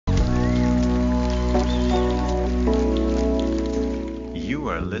You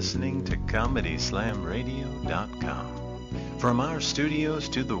are listening to ComedySlamRadio.com. From our studios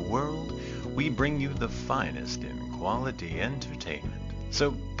to the world, we bring you the finest in quality entertainment.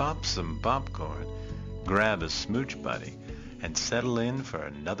 So pop some popcorn, grab a smooch buddy, and settle in for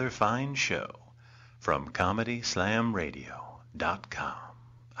another fine show from ComedySlamRadio.com.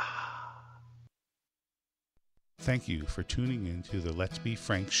 Thank you for tuning in to the Let's Be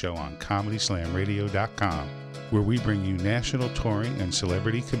Frank show on ComedySlamRadio.com, where we bring you national touring and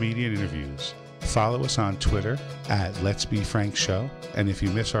celebrity comedian interviews. Follow us on Twitter at Let's Be Frank Show, and if you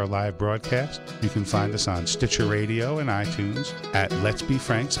miss our live broadcast, you can find us on Stitcher Radio and iTunes at Let's Be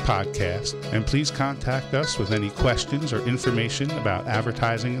Frank's Podcast, and please contact us with any questions or information about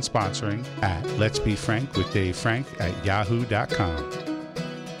advertising and sponsoring at Let's Be Frank with Dave Frank at yahoo.com.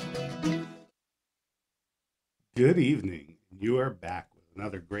 Good evening. You are back with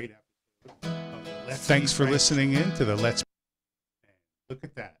another great episode of the Let's Thanks for listening in to the Let's Be. Look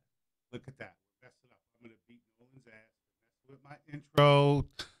at that. Look at that. Messing up. I'm going to beat Nolan's ass. Messing with my intro.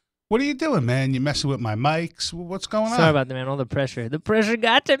 What are you doing, man? You messing with my mics? What's going on? Sorry about that, man. All the pressure. The pressure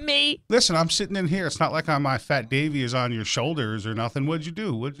got to me. Listen, I'm sitting in here. It's not like my Fat Davy is on your shoulders or nothing. What'd you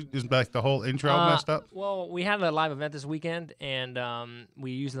do? Just like the whole intro messed up? Well, we have a live event this weekend, and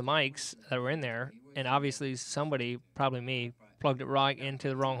we use the mics that were in there, and obviously somebody, probably me, plugged it right into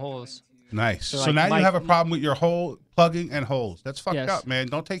the wrong holes. Nice. So like now you have a problem with your hole plugging and holes. That's fucked Yes. up, man.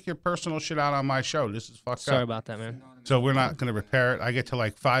 Don't take your personal shit out on my show. This is fucked up. Sorry about that, man. So we're not going to repair it. I get to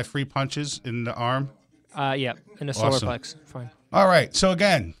like 5 free punches in the arm. Yeah, in the solar Awesome. plex. Fine. All right. So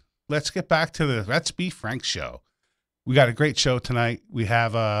again, let's get back to the Let's Be Frank show. We got a great show tonight. We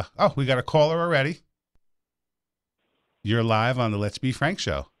have we got a caller already. You're live on the Let's Be Frank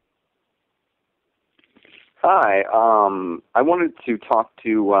show. Hi. I wanted to talk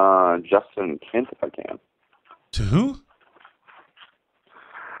to Justin and Kent if I can. To who?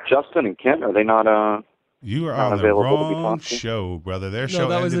 Justin and Kent, are they not You are not on the available to be wrong talked to? show, brother. Their No, show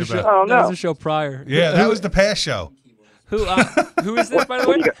that was ended the show. about... Oh, That was no. the show prior. Yeah, that was the past show. Who is this, by the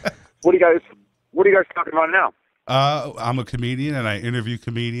way? What are you guys talking about now? I'm a comedian, and I interview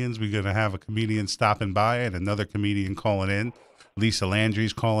comedians. We're going to have a comedian stopping by and another comedian calling in. Lisa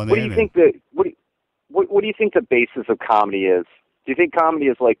Landry's calling What in. do you think what do you think the basis of comedy is? Do you think comedy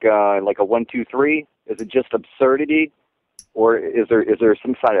is like a 1, 2, 3? Is it just absurdity, or is there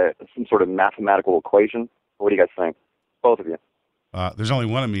some sort of mathematical equation? What do you guys think? Both of you. There's only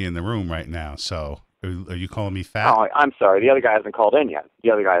one of me in the room right now, so are you calling me fat? Oh, I'm sorry. The other guy hasn't called in yet.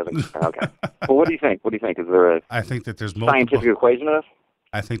 The other guy hasn't. Okay. Well, what do you think? What do you think? Is there a I think that there's multiple. scientific equation to this?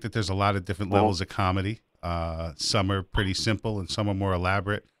 I think that there's a lot of different levels of comedy. Some are pretty simple, and some are more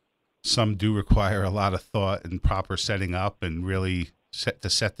elaborate. Some do require a lot of thought and proper setting up, and really set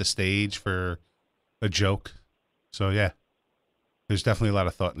the stage for a joke. So yeah, there's definitely a lot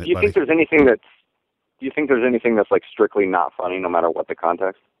of thought in it. Do you think there's anything that's like strictly not funny, no matter what the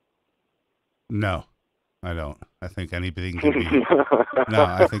context? No, I don't. I think anything can be. No,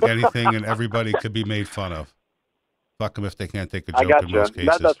 I think anything and everybody could be made fun of. Fuck them if they can't take a I joke got in you. most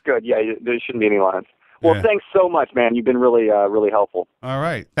cases. That's good. Yeah, there shouldn't be any lines. Well, Yeah. thanks so much, man. You've been really helpful. All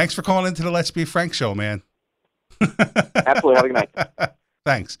right. Thanks for calling into the Let's Be Frank show, man. Absolutely. Have a good night.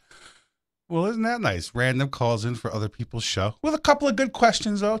 Thanks. Well, isn't that nice? Random calls in for other people's show. With a couple of good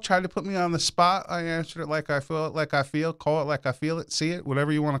questions, though. Tried to put me on the spot. I answered it like I feel it, like I feel. Call it like I feel it. See it,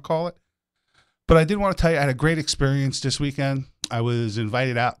 whatever you want to call it. But I did want to tell you, I had a great experience this weekend. I was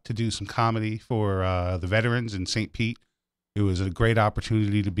invited out to do some comedy for the veterans in St. Pete. It was a great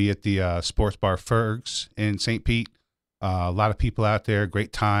opportunity to be at the Sports Bar Ferg's in St. Pete. A lot of people out there,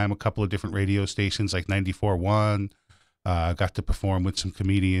 great time, a couple of different radio stations like 94.1. Got to perform with some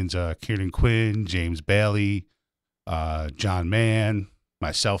comedians, Kieran Quinn, James Bailey, John Mann,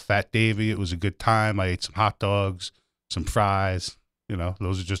 myself, Fat Davy. It was a good time. I ate some hot dogs, some fries. You know,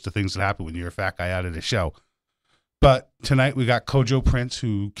 those are just the things that happen when you're a fat guy out at a show. But tonight we got Kojo Prince,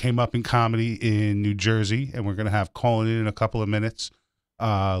 who came up in comedy in New Jersey, and we're going to have calling in a couple of minutes.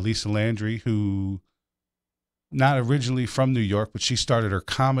 Lisa Landry, who not originally from New York, but she started her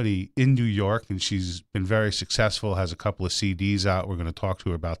comedy in New York, and she's been very successful, has a couple of CDs out. We're going to talk to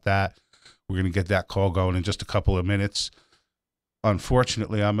her about that. We're going to get that call going in just a couple of minutes.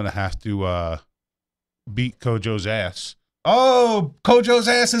 Unfortunately, I'm going to have to beat Kojo's ass. Oh, Kojo's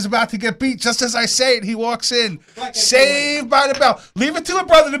ass is about to get beat. Just as I say it, he walks in. Saved by the bell. Leave it to a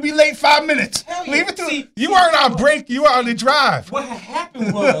brother to be late 5 minutes. Leave it to you weren't on break. You were on the drive. What had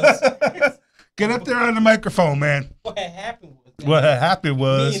happened was... Get up there on the microphone, man. What had happened was... What had happened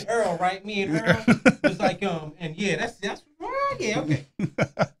was... Me and Earl, right? Me and Earl was like, and yeah, that's right. Yeah, okay.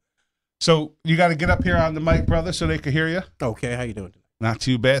 So you got to get up here on the mic, brother, so they can hear you. Okay, how you doing? Not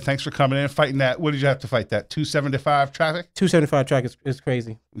too bad. Thanks for coming in, fighting that. What did you have to fight? That 275 traffic? 275 track is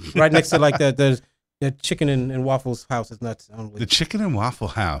crazy. Right next to like the chicken and waffles house is nuts. I don't The believe. Chicken and Waffle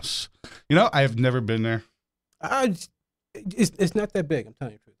House. You know, I have never been there. It's not that big. I'm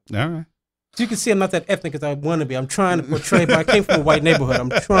telling you the truth. All right. So you can see I'm not that ethnic as I want to be. I'm trying to portray, but I came from a white neighborhood. I'm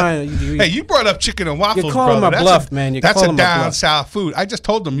trying. Hey, you brought up chicken and waffles, You're calling brother. my bluff, man. You're That's calling a my down bluff. south food. I just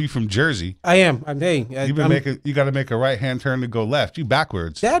told them you from Jersey. I am. You got to make a right hand turn to go left. You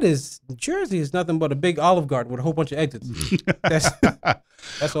backwards. That is Jersey is nothing but a big Olive Garden with a whole bunch of exits.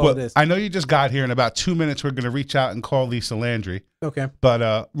 That's all Well, it is. I know you just got here. In about 2 minutes, we're going to reach out and call Lisa Landry. Okay.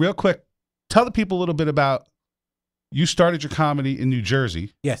 But real quick, tell the people a little bit about you started your comedy in New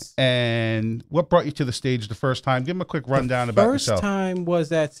Jersey. Yes. And what brought you to the stage the first time? Give them a quick rundown about yourself. First time was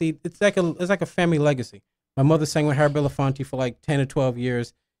that. See, it's like a family legacy. My mother sang with Harry Belafonte for like 10 or 12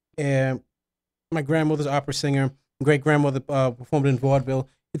 years, and my grandmother's opera singer. Great grandmother performed in vaudeville.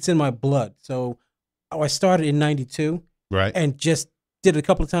 It's in my blood. So I started in '92 Right. and just did it a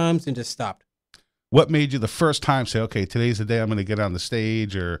couple of times and just stopped. What made you the first time say, okay, today's the day I'm going to get on the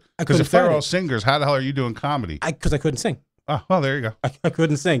stage? Or I because couldn't if they're fight all it. singers, how the hell are you doing comedy? Because I couldn't sing. Oh, well, there you go. I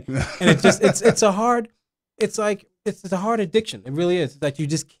couldn't sing, and it's a hard addiction. It really is. It's like you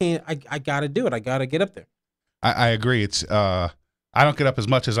just can't. I gotta do it. I gotta get up there. I agree. It's I don't get up as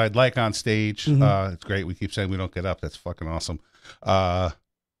much as I'd like on stage. Mhm. It's great. We keep saying we don't get up. That's fucking awesome.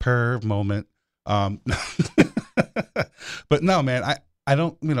 Per moment. But no, man, I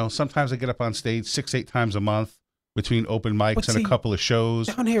don't, sometimes I get up on stage 6-8 times a month between open mics But and see, a couple of shows.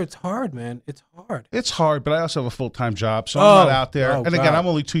 Down here, it's hard, man. It's hard. It's hard, but I also have a full-time job, so I'm not Oh, out there. oh, And again, God. I'm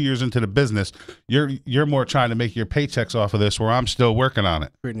only 2 years into the business. You're more trying to make your paychecks off of this, where I'm still working on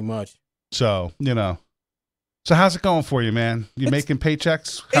it. Pretty much. So, So how's it going for you, man? You It's- making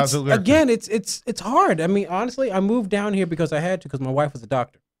paychecks? How's it working? Again, it's hard. I mean, honestly, I moved down here because I had to, because my wife was a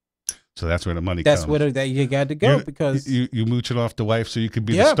doctor. So that's where the money That's comes. where that you got to go, because you mooching off the wife so you could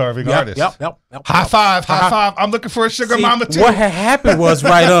be the Yep, starving yep, artist. Yep. High five. I'm looking for a sugar See, mama too. What had happened was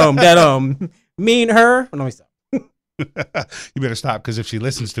that me and her. Let me stop. You better stop, because if she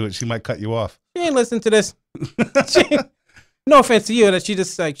listens to it, she might cut you off. She ain't listening to this. No offense to you, that she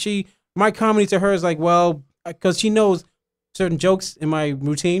just like my comedy to her is like, well, because she knows certain jokes in my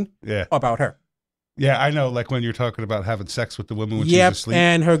routine Yeah. about her. Yeah, I know. Like when you're talking about having sex with the woman when she's Yep, asleep.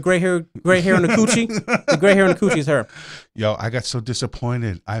 and her gray hair in the coochie. The gray hair in the coochie is her. Yo, I got so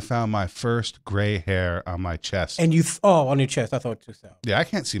disappointed. I found my first gray hair on my chest. And you, on your chest. I thought you said. Yeah, I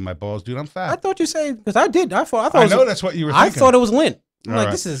can't see my balls, dude. I'm I fat. thought you said, because I did. I thought I it know was, that's what you were I thinking. thought it was lint. I'm All like,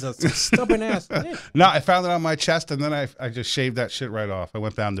 right. this is a stubborn ass lint. No, I found it on my chest, and then I just shaved that shit right off. I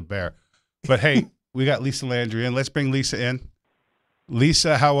went down to bare. But hey, we got Lisa Landry in. Let's bring Lisa in.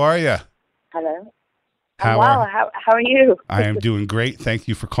 Lisa, how are you? Hello. How Wow. are How are you? I am doing great. Thank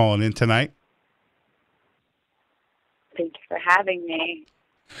you for calling in tonight. Thank you for having me.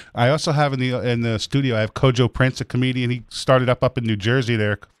 I also have in the studio, I have Kojo Prince, a comedian. He started up in New Jersey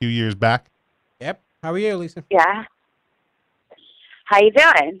there a few years back. Yep. How are you, Lisa? Yeah. How you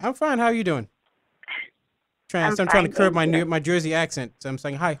doing? I'm fine. How are you doing? I'm trying to fine, curb thank you. my Jersey accent. So I'm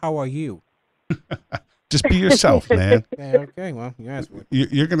saying, hi, how are you? Just be yourself, man. Yeah, okay, well, you asked for it.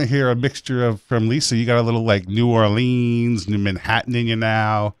 You're going to hear a mixture from Lisa. You got a little like New Orleans, New Manhattan in you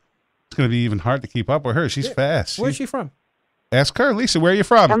now. It's going to be even hard to keep up with her. She's fast. Where's she from? Ask her, Lisa, where are you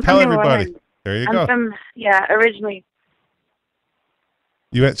from? I'm Tell from New everybody. Orleans. There you I'm go. from, originally.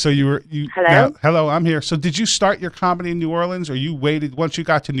 Hello? Hello, I'm here. So did you start your comedy in New Orleans, or you waited once you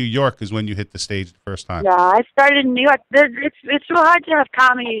got to New York is when you hit the stage the first time? Yeah, I started in New York. It's real hard to have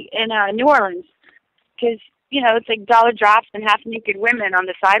comedy in New Orleans because, it's like dollar drops and half-naked women on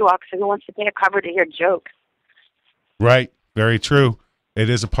the sidewalk, so who wants to pay a cover to hear jokes? Right. Very true. It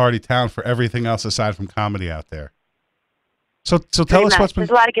is a party town for everything else aside from comedy out there. So tell Pretty us much. what's been.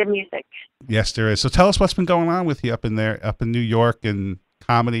 There's a lot of good music. Yes, there is. So tell us what's been going on with you up in New York and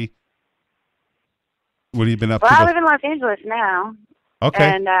comedy. What have you been up Well, to? I live in Los Angeles now. Okay.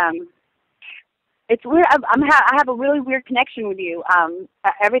 And it's weird. I have a really weird connection with you.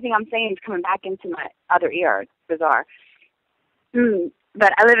 Everything I'm saying is coming back into my other ear. It's bizarre.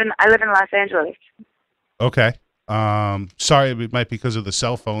 But I live in Los Angeles. Okay. Sorry, it might be because of the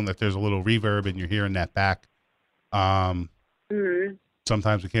cell phone that there's a little reverb and you're hearing that back.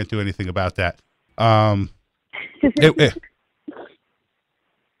 Sometimes we can't do anything about that.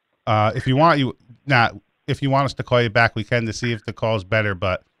 If you want us to call you back, we can to see if the call's better,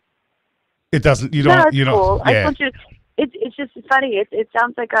 but it doesn't. You don't. No, it's you don't. cool. I Yeah. want you. It's just funny. It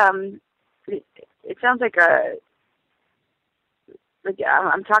sounds like it sounds like a. Like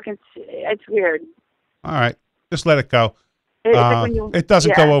I'm talking. It's weird. All right. Just let it go. It's like when you. It doesn't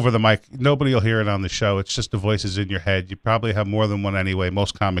yeah. go over the mic. Nobody will hear it on the show. It's just the voices in your head. You probably have more than one anyway.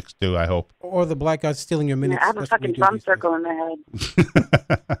 Most comics do, I hope. Or the black guy stealing your Yeah, minutes. I have a That's what we fucking do drum these days. circle in my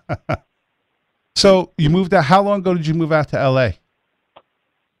head. So you moved out. How long ago did you move out to L.A.?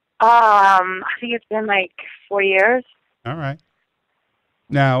 I think it's been like 4 years. All right.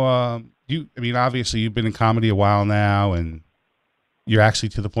 Now, obviously you've been in comedy a while now, and you're actually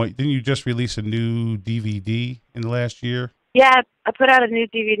to the point. Didn't you just release a new DVD in the last year? Yeah, I put out a new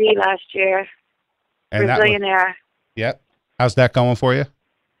DVD last year. And that was, Brazilianaire. yep. How's that going for you?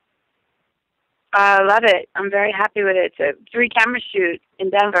 I love it. I'm very happy with it. It's a 3-camera shoot in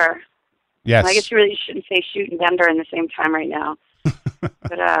Denver. Yes. I guess you really shouldn't say shoot in Denver in the same time right now.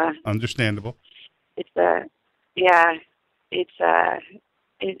 But Understandable. it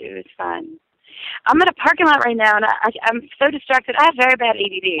was fun. I'm at a parking lot right now, and I'm so distracted. I have very bad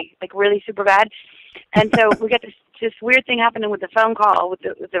ADD, like really super bad. And so we got this weird thing happening with the phone call with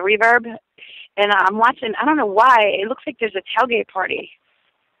the reverb, and I'm watching. I don't know why. It looks like there's a tailgate party.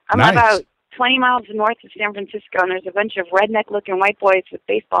 I'm Nice. about 20 miles north of San Francisco, and there's a bunch of redneck-looking white boys with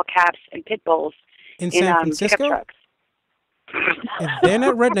baseball caps and pit bulls In San pickup Francisco? trucks. They're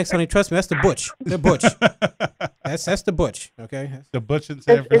not rednecks, honey. Trust me, that's the Butch. They're Butch. That's the Butch. Okay. The Butch in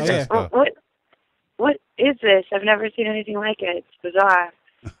San It's- Francisco. What is this? I've never seen anything like it. It's bizarre.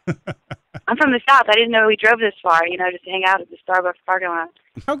 I'm from the South. I didn't know we drove this far, just to hang out at the Starbucks parking lot.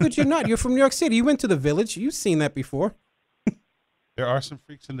 How could you not? You're from New York City. You went to the Village. You've seen that before. There are some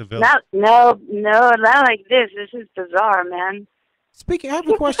freaks in the village. No, not like this. This is bizarre, man. Speaking, I have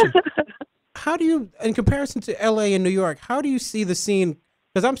a question. How do you, in comparison to LA and New York, how do you see the scene?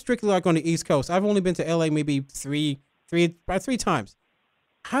 Because I'm strictly like on the East Coast. I've only been to LA maybe three times.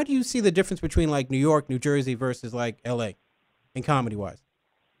 How do you see the difference between like New York, New Jersey versus like LA, in comedy wise?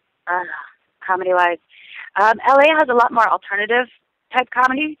 Comedy-wise, LA has a lot more alternative type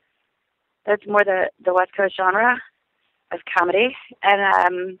comedy. That's more the West Coast genre of comedy,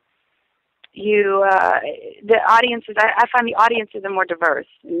 and the audiences. I find the audiences are more diverse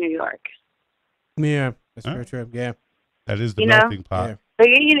in New York. Yeah, that's Huh? very true. Yeah. That is the You know? melting pot. Yeah. But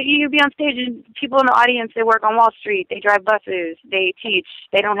you could be on stage and people in the audience, they work on Wall Street, they drive buses, they teach,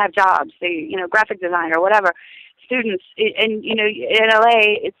 they don't have jobs, they graphic design or whatever. Students, and in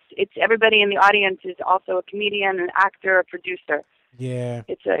LA, it's everybody in the audience is also a comedian, an actor, a producer. Yeah.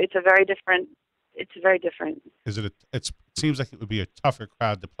 It's a very different. It's very different. Is it? It seems like it would be a tougher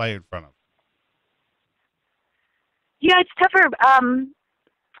crowd to play in front of. Yeah, it's tougher.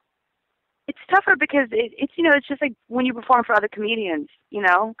 It's tougher because it's just like when you perform for other comedians,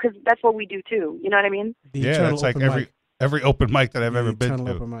 because that's what we do too. You know what I mean? The Yeah, eternal it's like open mic. every open mic that I've The ever been eternal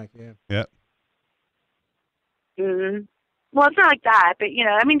to. open mic, yeah. Yeah. Hmm. Well, it's not like that, but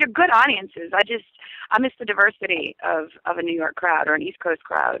they're good audiences. I miss the diversity of a New York crowd or an East Coast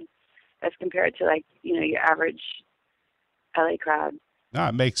crowd as compared to your average LA crowd. No,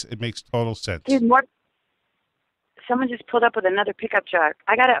 it makes total sense. Dude, someone just pulled up with another pickup truck.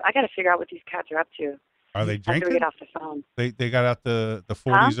 I gotta figure out what these cats are up to Are they after we drinking? get off the phone. They got out the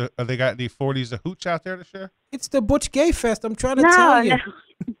 40s. Are they got any 40s of hooch out there to share? It's the Butch Gay Fest. I'm trying to No, tell you.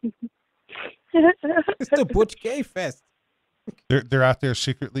 no. It's the Butch Gay Fest. They're out there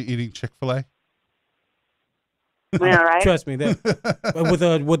secretly eating Chick-fil-A. Yeah, right? Trust me, that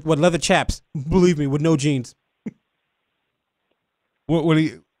with leather chaps. Believe me, with no jeans. What do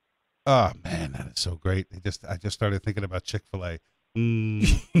you? Oh man, that is so great. I just started thinking about Chick-fil-A.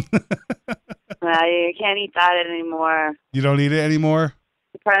 Well, you can't eat that anymore. You don't eat it anymore?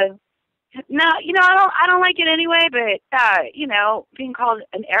 No, I don't like it anyway. But being called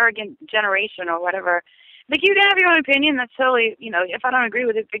an arrogant generation or whatever, like you can have your own opinion. That's totally, if I don't agree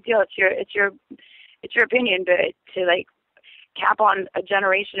with it, big deal. It's your opinion. But to cap on a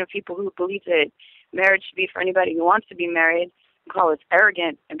generation of people who believe that marriage should be for anybody who wants to be married, and call us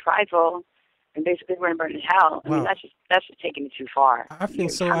arrogant and prideful, and basically we're going to burn in hell. I mean, Wow. that's just taking it too far. I feel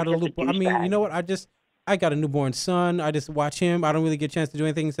so I'm out of the just a loop. I mean, douchebag. you know what? I got a newborn son. I just watch him. I don't really get a chance to do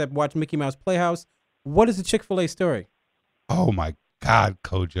anything except watch Mickey Mouse Playhouse. What is the Chick-fil-A story? Oh my God,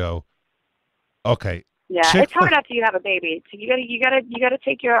 Kojo. Okay. Yeah, it's Chick-fil- hard after you have a baby. So you gotta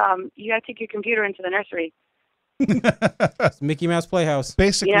take your computer into the nursery. It's Mickey Mouse Playhouse.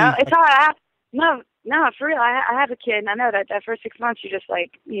 Basically, It's hard. No, for real. I have a kid, and I know that first 6 months you just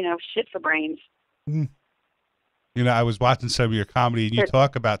shit for brains. I was watching some of your comedy, and you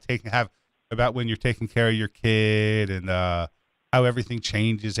talk about about when you're taking care of your kid and how everything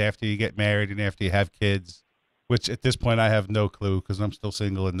changes after you get married and after you have kids. Which at this point I have no clue because I'm still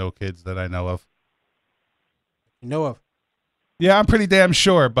single and no kids that I know of. You know of. Yeah, I'm pretty damn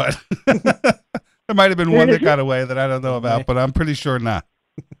sure, but There might have been one that got away that I don't know about, but I'm pretty sure not.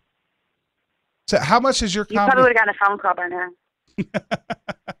 So how much has your You probably comedy? would have gotten a phone call by now.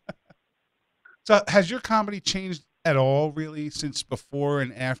 So has your comedy changed at all, really, since before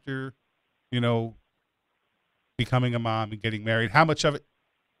and after, becoming a mom and getting married? How much of it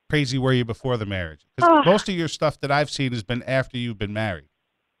crazy were you before the marriage? Because most of your stuff that I've seen has been after you've been married.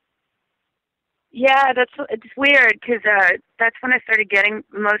 Yeah, it's weird because that's when I started getting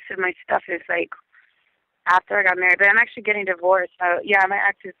most of my stuff is like after I got married. But I'm actually getting divorced, so yeah, my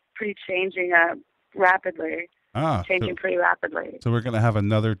act is pretty changing rapidly. Changing pretty rapidly. So we're gonna have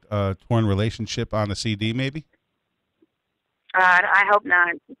another torn relationship on a CD, maybe. I hope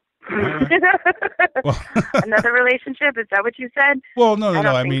not. Well, Another relationship? Is that what you said? well, no. I don't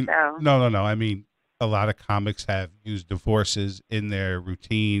I think mean, so. no. I mean, a lot of comics have used divorces in their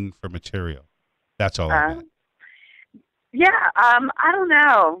routine for material. That's all I meant. Yeah, I don't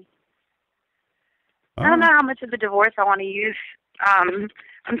know. I don't Oh. know how much of the divorce I want to use. I'm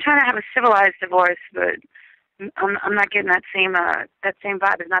trying to have a civilized divorce, but I'm not getting that same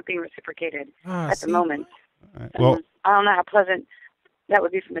vibe is not being reciprocated at the moment. All right. Well, I don't know how pleasant that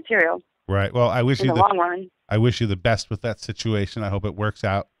would be for material right. Well, I wish in you the long run. I wish you the best with that situation. I hope it works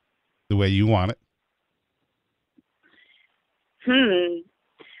out the way you want it.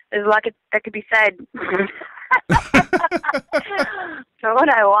 There's a lot that could be said. So what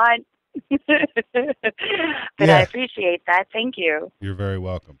I want. But Yeah. I appreciate that. Thank you. You're very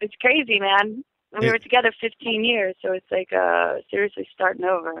welcome. It's crazy, man. We were together 15 years, so it's like seriously starting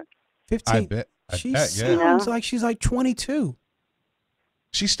over. 15. I bet. She Yeah. sounds like she's like 22.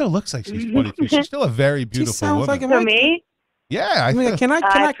 She still looks like she's 22. She's still a very beautiful She sounds woman. like a For me? Yeah, I mean, can I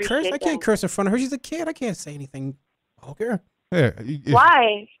curse? appreciate I can't that. curse in front of her. She's a kid. I can't say anything vulgar.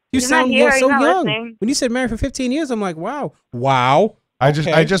 Why? You He's sound not here. so He's not young. listening. When you said married for 15 years, I'm like, wow. I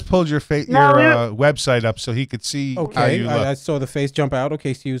Okay. just pulled your No, website up so he could see how Okay, you look. I saw the face jump out. Okay,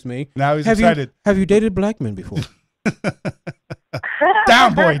 excuse me. Now he's Have excited. have you dated black men before?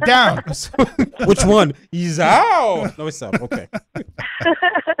 Down, boy, down. Which one? He's out. No, it's up. Okay.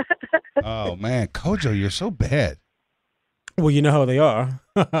 Oh man, Kojo, you're so bad. Well, you know how they are.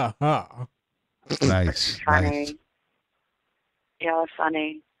 Nice, Funny. nice. Yeah,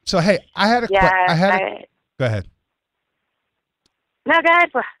 funny. So hey, I had a Yeah, go ahead. no, guys.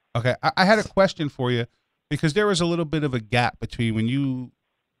 Okay, I had a question for you because there was a little bit of a gap between when you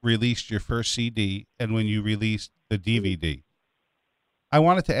released your first CD and when you released the DVD. I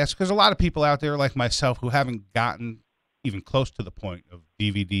wanted to ask because a lot of people out there like myself who haven't gotten even close to the point of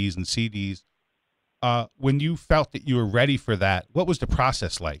DVDs and CDs. When you felt that you were ready for that, what was the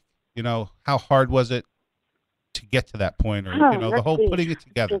process like? How hard was it to get to that point, or the let's whole see. putting it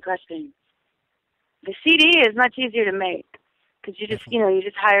together? Good question. The CD is much easier to make because you just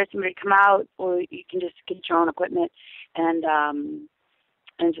hire somebody to come out, or you can just get your own equipment and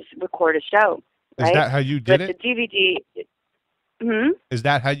just record a show. Is Right? that how you did but it? the DVD. Is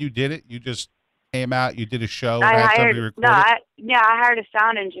that how you did it? You just came out, you did a show, I had hired somebody record it? I hired a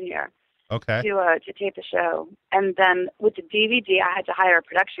sound engineer Okay. to tape the show, and then with the DVD, I had to hire a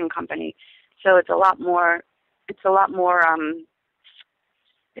production company. So it's a lot more. It's a lot more. Involved.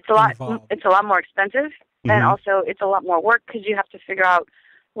 It's a lot more expensive, and also it's a lot more work because you have to figure out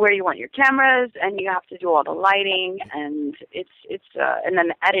where you want your cameras, and you have to do all the lighting, and and then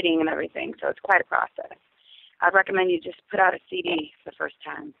the editing and everything. So it's quite a process. I'd recommend you just put out a CD the first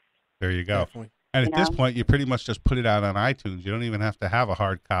time. There you go. Definitely. And You at this know? point, you pretty much just put it out on iTunes. You don't even have to have a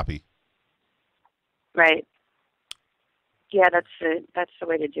hard copy. Right. Yeah, that's the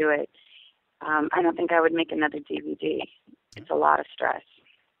way to do it. I don't think I would make another DVD. It's a lot of stress.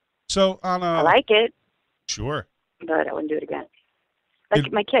 So on a I like it, sure. but I wouldn't do it again. Like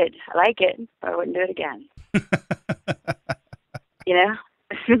Did- my kid, I like it, but I wouldn't do it again. You know?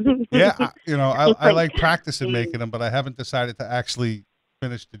 Yeah, I like practicing making them, but I haven't decided to actually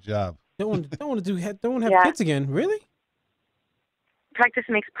finish the job. Don't want to have Yeah. kids again. Really? Practice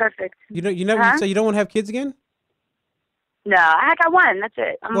makes perfect. You never Huh? say you don't want to have kids again? No, I got one. That's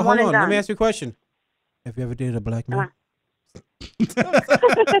it. I'm Well, one hold on. and done. Let me ask you a question. Have you ever dated a black man?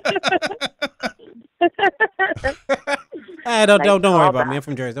 Don't worry about callback. me. I'm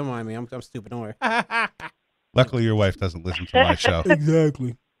from Jersey. Don't mind me. I'm stupid. Don't worry. Luckily, your wife doesn't listen to my show.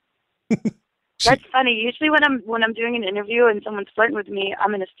 Exactly. That's funny. Usually when I'm doing an interview and someone's flirting with me,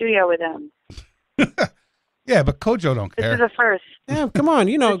 I'm in a studio with them. Yeah, but Kojo don't This care. is a first. Yeah, come on.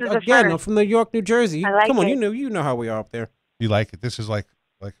 This is the Again, first. I'm from New York, New Jersey. I like Come on, it. you know how we are up there. You like it? This is like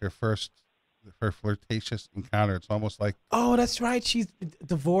her flirtatious encounter. It's almost like Oh, that's right. She's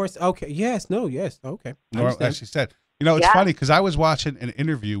divorced. Okay. Yes. No. Yes. Okay. I as understand. she said. You know, it's Yeah. funny because I was watching an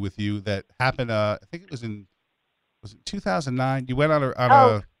interview with you that happened. I think was it 2009? You went on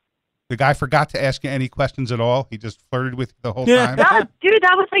Oh. the guy forgot to ask you any questions at all. He just flirted with you the whole Yeah. time. God, dude,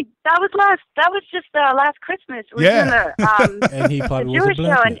 that was just last Christmas. We were Yeah. doing And he the probably was a Jewish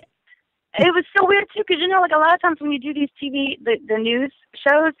black show, man. and it was so weird too, because like a lot of times when you do these the news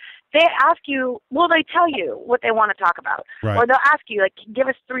shows, they ask you, well, they tell you what they want to talk about, Right. or they'll ask you like, give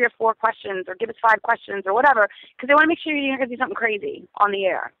us 3 or 4 questions, or give us 5 questions, or whatever, because they want to make sure you're not going to do something crazy on the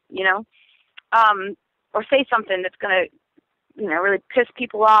air, or say something that's going to, really piss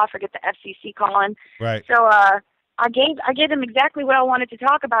people off or get the FCC calling. Right. So I gave him exactly what I wanted to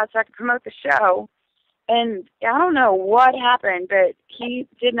talk about so I could promote the show. And I don't know what happened, but he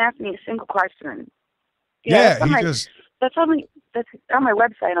didn't ask me a single question. Yeah, that's on he my, just. that's on my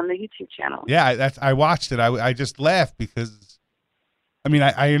website on the YouTube channel. Yeah, I watched it. I just laughed because, I mean,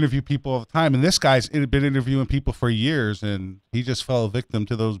 I interview people all the time, and this guy's been interviewing people for years, and he just fell victim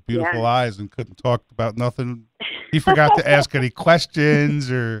to those beautiful Yeah. eyes and couldn't talk about nothing. He forgot to ask any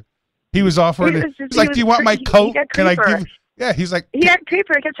questions, or he was offering it. He's like, "Do you want my coat? got Can I creeper. give?" Yeah, he's like, He had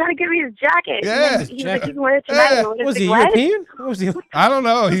creeper. He kept trying to give me his jacket. Yeah. And then he was like, you can wear it tonight. Yeah. What is Was it, he wet? European? What was he? I don't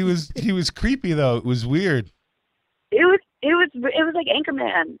know. He was creepy though. It was weird. It was like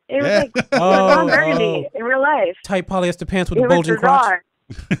Anchorman. It was Yeah. like Oh, Ron Burgundy in real life. Tight polyester pants with It the was bulging crotch.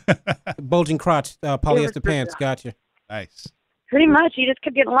 bizarre. Bulging crotch, polyester was pants. bizarre. Gotcha. Nice. Pretty much, he just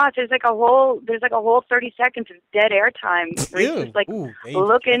kept getting lost. There's like a whole 30 seconds of dead air time. Where he's just like Ooh, dangerous.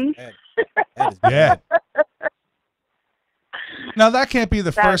 looking. That is Yeah. bad. Now that can't be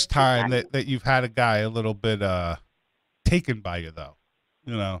the That first was time funny. that you've had a guy a little bit taken by you though.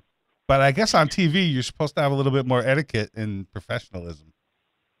 But I guess on TV you're supposed to have a little bit more etiquette and professionalism.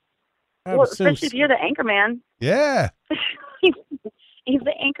 I would Well, assume especially if you're the Anchorman. Yeah. He's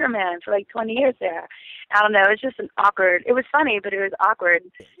the Anchorman for like 20 years there. I don't know. It's just it was funny, but it was awkward.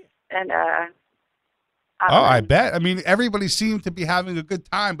 And I bet. I mean, everybody seemed to be having a good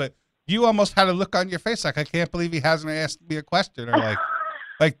time, but you almost had a look on your face like, I can't believe he hasn't asked me a question, or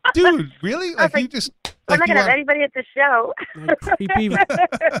like, dude, really? I was Like, you like, just I'm like not you gonna have want- anybody at the show.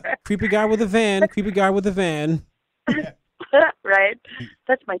 creepy guy with a van. Creepy guy with a van. Right?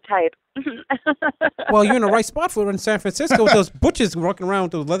 That's my type. Well, you're in the right spot for it in San Francisco with those butchers walking around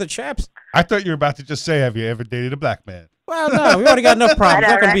with those leather chaps. I thought you were about to just say, have you ever dated a black man? Well, no, we already got enough problems. I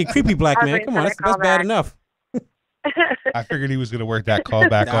know, Not gonna be a right? creepy black I was man. waiting Come for on, the that's call bad back. enough. I figured he was going to work that call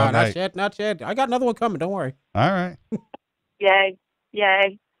back all Nah, night. not yet. I got another one coming. Don't worry. All right. Yay.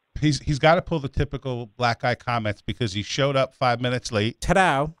 He's got to pull the typical black guy comments because he showed up 5 minutes late.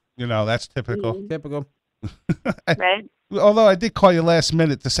 Ta-da. That's typical. Mhm. Typical. Right? Although I did call you last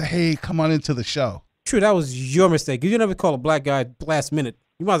minute to say, hey, come on into the show. True, that was your mistake. You never call a black guy last minute.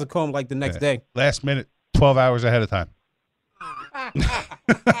 You might as well call him like the next day. Last minute, 12 hours ahead of time.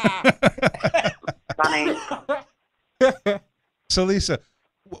 Funny. So, Lisa,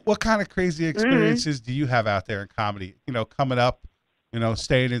 what kind of crazy experiences do you have out there in comedy? Coming up,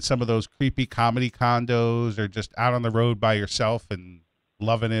 staying in some of those creepy comedy condos, or just out on the road by yourself and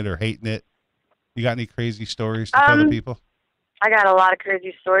loving it or hating it. You got any crazy stories to tell the people? I got a lot of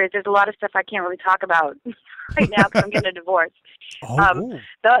crazy stories. There's a lot of stuff I can't really talk about right now because I'm getting a divorce. Oh,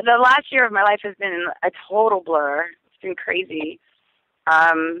 The last year of my life has been a total blur. It's been crazy.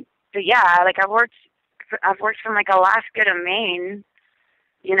 But yeah, like I've worked from like Alaska to Maine,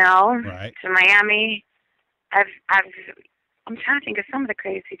 Right. to Miami. I'm trying to think of some of the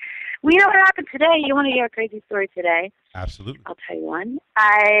crazy. Well, you know what happened today? You want to hear a crazy story today? Absolutely. I'll tell you one.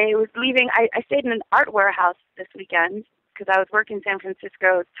 I was leaving. I stayed in an art warehouse this weekend because I was working in San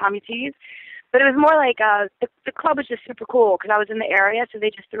Francisco's Tommy T's. But it was more like the club was just super cool because I was in the area, so they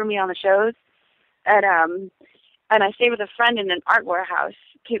just threw me on the shows. And I stayed with a friend in an art warehouse,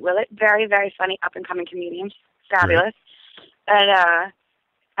 Kate Willett, very, very funny, up-and-coming comedian, fabulous. And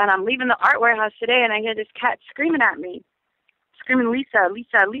I'm leaving the art warehouse today, and I hear this cat screaming at me, screaming, Lisa,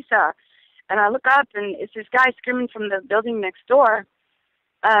 Lisa, Lisa. And I look up, and it's this guy screaming from the building next door.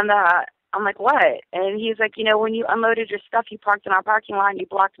 And I'm like, what? And he's like, when you unloaded your stuff, you parked in our parking lot, and you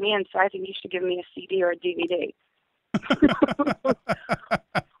blocked me in, so I think you should give me a CD or a DVD.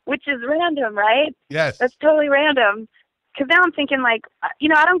 Which is random, right? Yes. That's totally random. Because now I'm thinking, like, I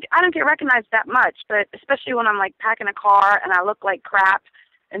don't get recognized that much, but especially when I'm, like, packing a car and I look like crap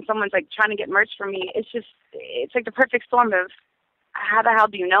and someone's, like, trying to get merch from me, it's like the perfect storm of how the hell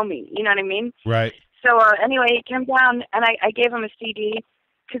do you know me? You know what I mean? Right. So anyway, he came down, and I gave him a CD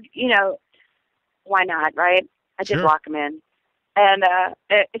because, why not, right? I did Sure. lock him in. And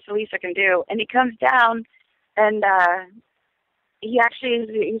it's the least I can do. And he comes down, and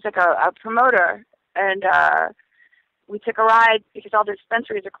he's like a promoter. And we took a ride because all the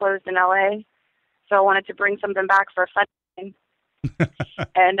dispensaries are closed in LA. So I wanted to bring something back for a fun thing.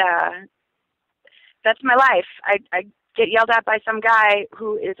 And that's my life. I get yelled at by some guy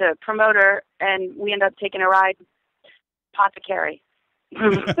who is a promoter, and we end up taking a ride. Apothecary.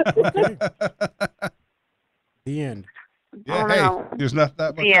 Okay. The end. Yeah, Oh, hey, no. there's not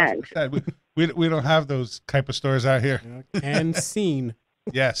that much The else end. to say. We don't have those type of stores out here. And scene.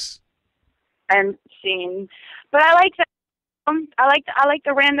 Yes. And scene. But I like that. I like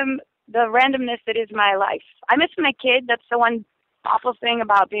the randomness that is my life. I miss my kid. That's the one awful thing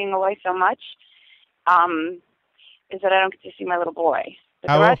about being away so much. Is that I don't get to see my little boy.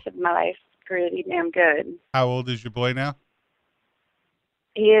 But How the old? rest of my life is pretty damn good. How old is your boy now?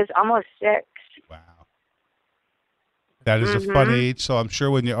 He is almost 6. Wow. That is a fun Mhm. age. So I'm sure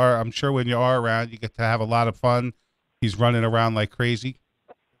when you are around, you get to have a lot of fun. He's running around like crazy.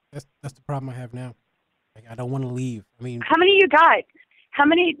 That's the problem I have now. Like, I don't want to leave. I mean, How many you got? How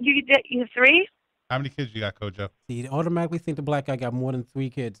many you 3? How many kids you got, Kojo? you automatically think the black guy got more than 3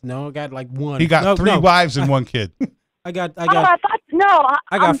 kids. No, I got like 1. He got No, 3 no. wives and 1 kid. I got Oh, I thought no.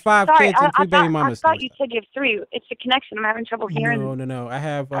 I got I'm 5 sorry. kids and I 3 baby thought, mamas. I thought you said you have 3. It's the connection. I'm having trouble hearing. No. I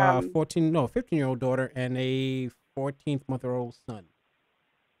have 15-year-old daughter and a 14-month-old son.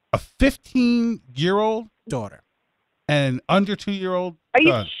 A 15-year-old Daughter. and an under 2-year-old Are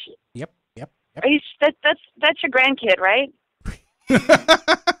you? son. Yep. Are you? That's your grandkid, right?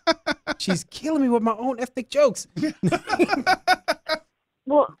 She's killing me with my own ethnic jokes.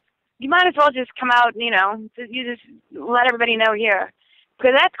 Well, you might as well just come out. You just let everybody know here,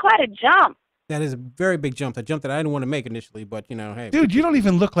 because that's quite a jump. That is a very big jump. A jump that I didn't want to make initially, but hey. Dude, you don't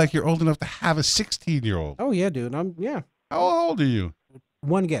even look like you're old enough to have a 16-year-old. Oh yeah, dude. How old are you?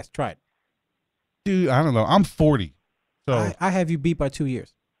 One guess. Try it. Dude, I don't know. I'm 40. So I have you beat by 2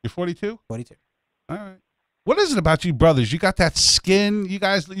 years. you're 42? 42. All right. What is it about you brothers? You got that skin. You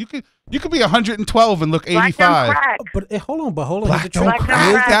guys, you could be 112 and look Black 85. don't crack. But hold on. Black Here's the don't trick. Black don't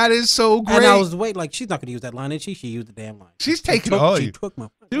crack. crack. That is so great. And I was waiting, like, she's not gonna use that line, did she? She used the damn line. She's taking She took my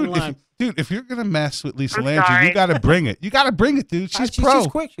fucking line. If you're gonna mess with Lisa I'm Landry, sorry. you got to bring it. You got to bring it, dude. She's pro.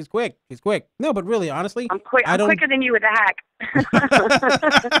 She's quick. No, but really, honestly, I'm quick. I I'm don't- quicker than you with a hack.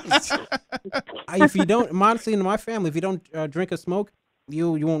 if you don't, honestly, in my family, if you don't drink or smoke,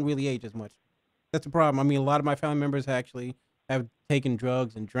 you won't really age as much. That's the problem. I mean, a lot of my family members actually have taken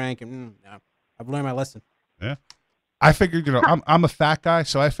drugs and drank, and no, I've learned my lesson. Yeah. I figured, I'm a fat guy,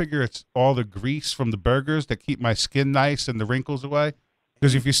 so I figure it's all the grease from the burgers that keep my skin nice and the wrinkles away.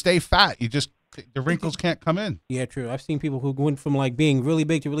 Because if you stay fat, the wrinkles can't come in. Yeah, true. I've seen people who went from like being really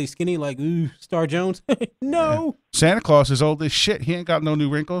big to really skinny, like Star Jones. No, Santa Claus is old as shit. He ain't got no new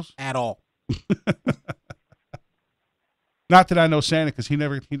wrinkles. at all. Not that I know Santa, because he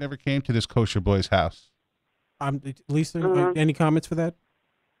never came to this kosher boy's house. Lisa, Mhm. any comments for that?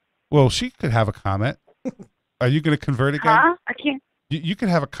 Well, she could have a comment. Are you going to convert again? Huh? I can't. You could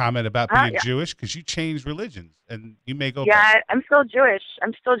have a comment about Huh? being Yeah. Jewish, because you changed religions, and you may go. Yeah, I'm still Jewish.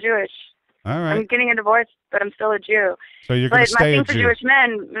 All I'm right. getting a divorce, but I'm still a Jew. So you're going But to my stay a thing for Jew. Jewish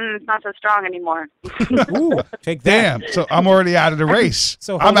men, it's not so strong anymore. Ooh, take that. Damn. So I'm already out of the race.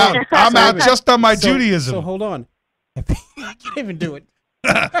 So I'm hold out. on. I'm So out wait. just on my So Judaism. hold on. I can't even do it.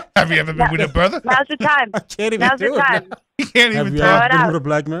 Have you ever been with a brother? Now's the time. I can't even Now's do the it. time. You can't Have even you throw talk. it ever been out. with a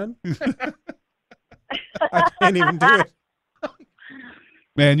black man? I can't even do it.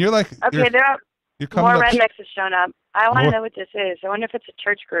 Man, you're like Okay, there are you're coming more up. rednecks have shown up. I want More- to know what this is. I wonder if it's a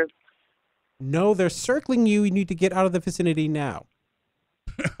church group. No, they're circling you. You need to get out of the vicinity now.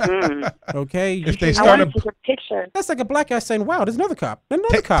 Mm. Okay? If they I start want a- to take a picture. That's like a black guy saying, "Wow, there's another cop. Another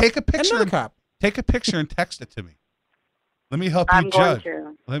Take- cop. take a picture Another and- cop." Take a picture and text it to me. Let me help you I'm going judge.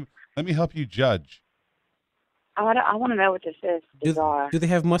 to. Let me help you judge. I want to know what this is. Bizarre. Do they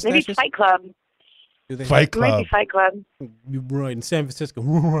have Maybe mustaches? Fight Club. Do they Fight It might Club. be Fight Club. You're right in San Francisco.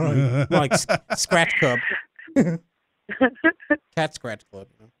 Right. Like Scratch Club. Cat Scratch Club.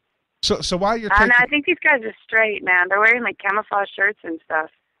 You know? So while you're I don't taking, know. I think these guys are straight, man. They're wearing like camouflage shirts and stuff.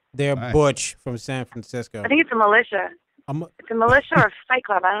 They're Nice. Butch from San Francisco. I think it's a militia. A, It's a militia or a Fight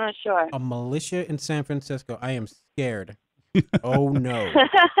Club. I'm not sure. a militia in San Francisco. I am scared. Oh no.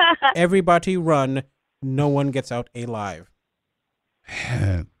 Everybody run. No one gets out alive.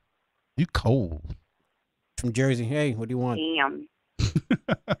 man, you cold. From Jersey. Hey, what do you want? Damn.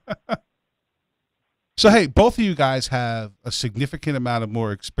 So hey, both of you guys have a significant amount of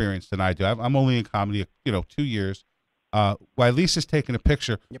more experience than I do. I'm only in comedy, 2 years. While Lisa's taking a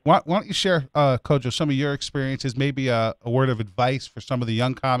picture, Yep. why don't you share, Kojo, some of your experiences? Maybe a word of advice for some of the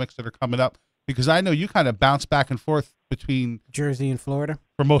young comics that are coming up. Because I know you kind of bounce back and forth between Jersey and Florida.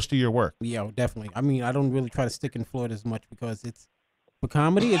 for most of your work. Yeah, definitely. I mean, I don't really try to stick in Florida as much because it's for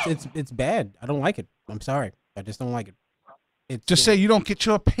comedy. It's bad. I don't like it. I'm sorry. I just don't like it. It's Just say you don't get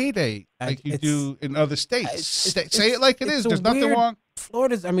your payday like you it's- do in other states. it's- Say it like it it's is. a There's nothing weird- wrong.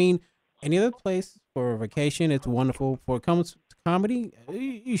 Florida's. I mean, any other place for a vacation, it's wonderful. For it comes to comedy,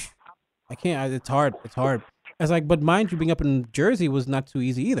 eesh, I can't. It's hard. It's hard. It's like, but mind you, being up in Jersey was not too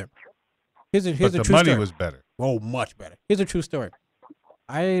easy either. Here's But a the true money story. was better, Oh, much better. Here's a true story.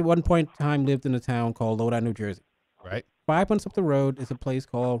 I at one point in time lived in a town called Lodi, New Jersey. right? 5 minutes up the road is a place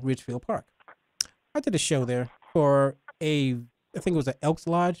called Ridgefield Park. I did a show there for I think it was an Elks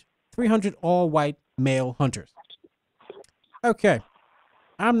Lodge, 300 all-white male hunters. Okay,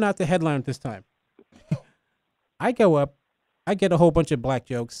 I'm not the headline this time. I go up, I get a whole bunch of black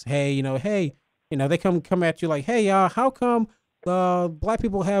jokes. Hey, they come at you like, hey, how come black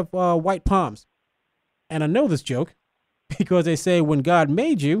people have white palms? And I know this joke because they say when God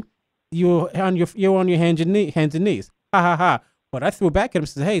made you, you're on your hands and knees. Ha ha ha. But I threw back at him and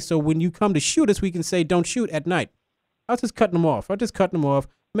said, hey, so when you come to shoot us, we can say don't shoot at night. I was just cutting them off.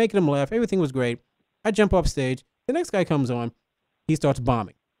 Making them laugh. Everything was great. I jump off stage. The next guy comes on. He starts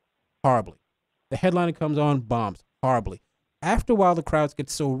bombing horribly. The headliner comes on, bombs horribly. After a while, the crowds get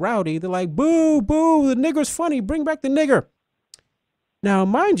so rowdy, they're like, boo, boo, the nigger's funny. Bring back the nigger. Now,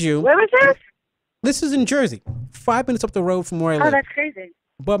 mind you, Where was this? this is in Jersey, 5 minutes up the road from where I Oh, live. that's crazy.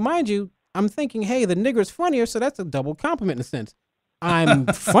 But mind you, I'm thinking, hey, the nigger's funnier, so that's a double compliment in a sense. I'm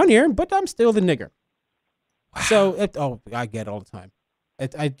funnier, but I'm still the nigger. So, I get it all the time.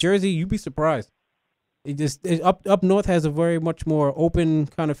 At Jersey, you'd be surprised. Up north has a very much more open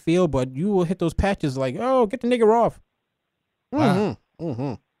kind of feel, but you will hit those patches like, oh, get the nigger off. Wow.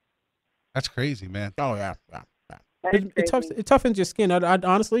 Mm-hmm. That's crazy, man. Oh yeah. That is It crazy. toughens your skin. I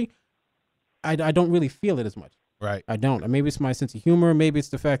honestly, I don't really feel it as much. Right. I don't. Maybe it's my sense of humor. Maybe it's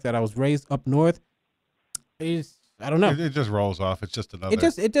the fact that I was raised up north. I don't know. It just rolls off. It's just another. It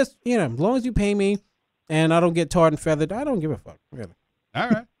just as long as you pay me, and I don't get tarred and feathered, I don't give a fuck. Really, All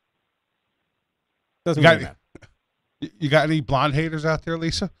right. doesn't You got- really matter. You got any blonde haters out there,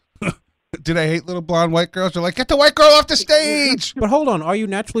 Lisa? Do they hate little blonde white girls? They're like, get the white girl off the stage. But hold on, are you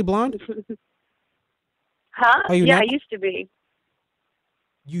naturally blonde? Huh? Are you Yeah, not- I used to be.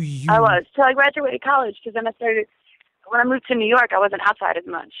 You. I was till I graduated college because then I started. When I moved to New York, I wasn't outside as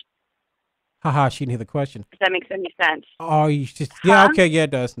much. Haha, she didn't hear the question. If that makes any sense. Oh, you just yeah. Huh? Okay, yeah,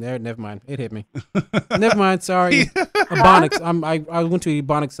 it does. Never mind. It hit me. Never mind. Sorry. Ebonics. I went to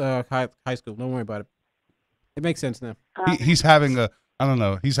Ebonics high school. Don't worry about it. It makes sense now. He's having a, I don't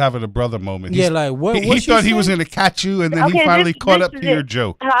know, he's having a brother moment. Yeah, He's- like what? he what thought he was going to catch you, and then he Okay, finally this- caught this up is to your it.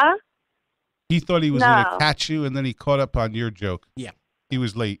 joke. Huh? He thought he was going to No. catch you, and then he caught up on your joke. Yeah. He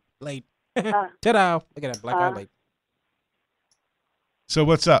was late. late. Uh, Ta-da! Look at that black eye late. So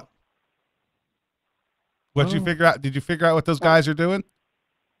what's up? What'd you Oh. figure out? Did you figure out what those guys are doing?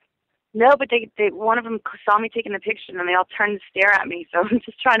 no, but they one of them saw me taking the picture, and they all turned to stare at me. So I'm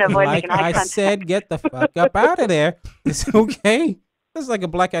just trying to avoid Like making eye I contact. said, get the fuck up out of there. It's okay. This is like a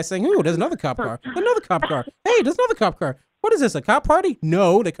black guy saying, "Ooh, there's another cop car. Another cop car. Hey, there's another cop car. What is this? A cop party?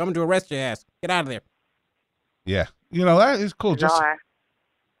 No, they're coming to arrest your ass. Get out of there." Yeah. You know, that is cool. Just Bizarre.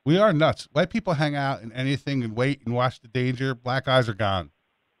 we are nuts. White people hang out in anything and wait and watch the danger. Black guys are gone.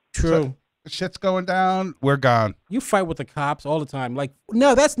 True. Shit's going down. We're gone. You fight with the cops all the time. Like,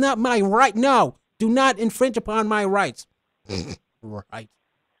 no, that's not my right. No, do not infringe upon my rights. Right.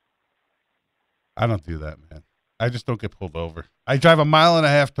 I don't do that, man. I just don't get pulled over. I drive a mile and a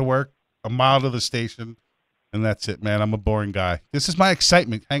half to work, a mile to the station, and that's it, man. I'm a boring guy. This is my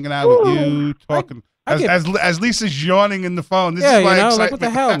excitement, hanging out with you, talking. I get- As Lisa's yawning in the phone, this Yeah, is my like excitement. what the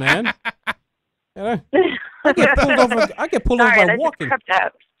hell, man? You know, I get pulled over. I get pulled over Sorry, by that just walking. crept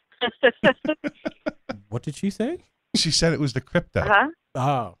out. What did she say? She said it was the crypto. Huh?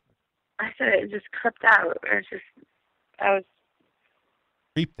 Oh, I said it just crept out. It's just, I was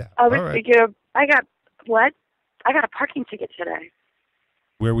Creeped out. I was All right. thinking of, I got a parking ticket today.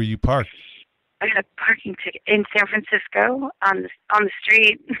 Where were you parked? I got a parking ticket in San Francisco on the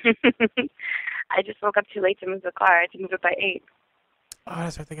street. I just woke up too late to move the car. I had to move it by 8. oh,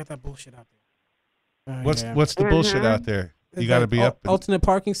 that's right. They got that bullshit out there. Oh, What's yeah. what's the bullshit Mhm. out there? You Is got to that be up. and- alternate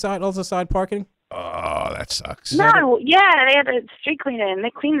parking side, also side parking. Oh, that sucks. No, yeah, they had a street cleaning. They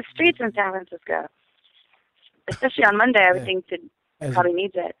clean the streets in San Francisco. Especially on Monday, I would Yeah. think that As, probably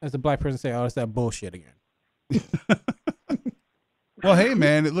needs it. as the black person say, oh, it's that bullshit again. Well, hey,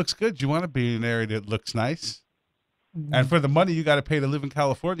 man, it looks good. You want to be in an area that looks nice. And for the money you got to pay to live in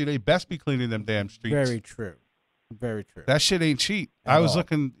California, they best be cleaning them damn streets. Very true. Very true. That shit ain't cheap. At I was all.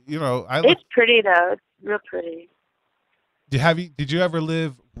 looking, It's pretty though. It's real pretty. Did you ever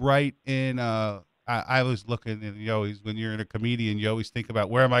live right in I was looking, and you always, when you're in a comedian, you always think about,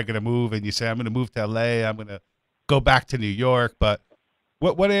 where am I going to move? And you say, I'm going to move to LA. I'm going to go back to New York. But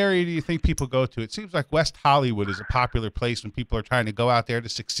what area do you think people go to? It seems like West Hollywood is a popular place when people are trying to go out there to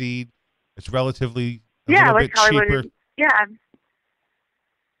succeed. It's relatively a little West bit Hollywood cheaper. Yeah.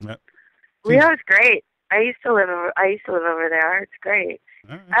 Yep. Rio's great. I used to live over there. It's great.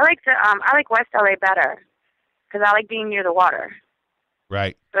 All right. I like West LA better because I like being near the water.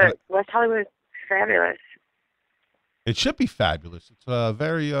 Right. But West Hollywood is fabulous. It should be fabulous. It's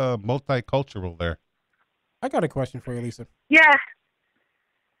very multicultural there. I got a question for you, Lisa. Yeah.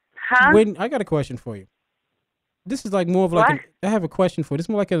 Huh? I got a question for you. This is like more of like I have a question for you. This is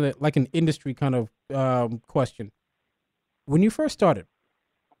more like an industry kind of question. When you first started,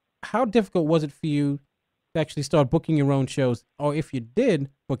 how difficult was it for you to actually start booking your own shows? Or if you did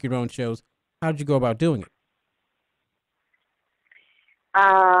book your own shows, how did you go about doing it?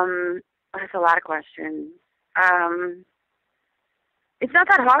 That's a lot of questions. It's not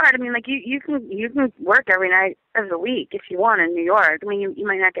that hard. I mean, like you can work every night of the week if you want in New York. I mean, you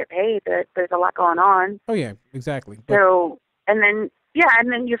might not get paid, but there's a lot going on. Oh yeah, exactly. So, and then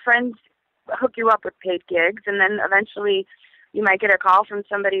your friends hook you up with paid gigs, and then eventually you might get a call from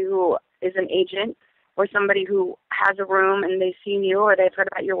somebody who is an agent or somebody who has a room and they've seen you or they've heard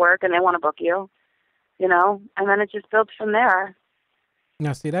about your work and they want to book you, and then it just builds from there.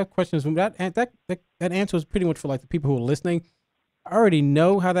 Now, see, that question is that answer is pretty much for like the people who are listening. I already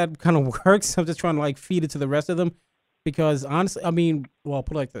know how that kind of works. I'm just trying to like feed it to the rest of them, because honestly, I mean, well, I'll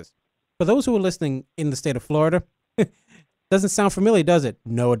put it like this: for those who are listening in the state of Florida, doesn't sound familiar, does it?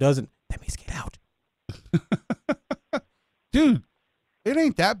 No, it doesn't. That means get out, Dude. It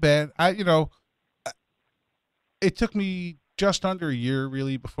ain't that bad. It took me just under a year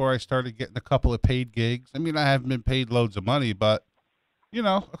really before I started getting a couple of paid gigs. I mean, I haven't been paid loads of money, but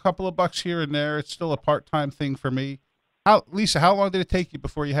a couple of bucks here and there. It's still a part-time thing for me. Lisa, how long did it take you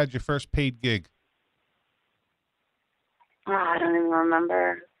before you had your first paid gig? Oh, I don't even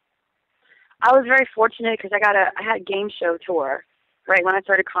remember. I was very fortunate because I had a game show tour right when I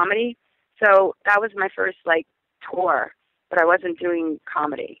started comedy. So that was my first like tour, but I wasn't doing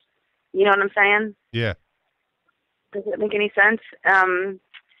comedy. You know what I'm saying? Yeah. Does it make any sense? You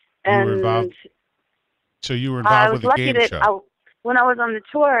were involved. So you were involved with the game show. When I was on the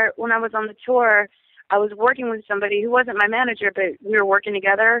tour, I was working with somebody who wasn't my manager, but we were working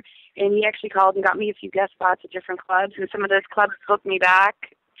together, and he actually called and got me a few guest spots at different clubs, and some of those clubs booked me back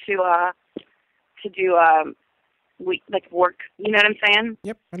to do work. You know what I'm saying?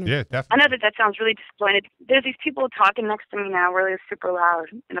 Yep. Yeah, definitely. I know that sounds really disappointed. There's these people talking next to me now, really super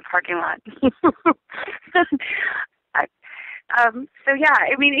loud in the parking lot. So yeah,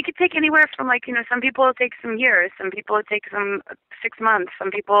 I mean, it could take anywhere from some people it takes some years, some people it takes them 6 months,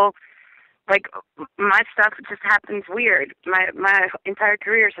 some people my stuff just happens weird. My entire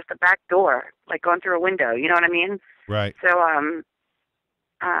career is just a back door, like going through a window. You know what I mean? Right. So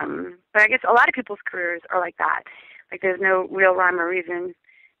but I guess a lot of people's careers are like that. Like there's no real rhyme or reason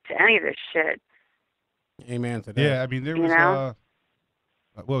to any of this shit. Amen to that. Yeah, I mean there was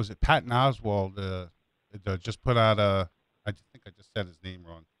what was it? Patton Oswalt just put out I think I just said his name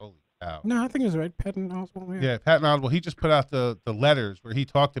wrong. Holy cow. No, I think it was right. Patton Oswalt. Yeah, Patton Oswalt. He just put out the letters where he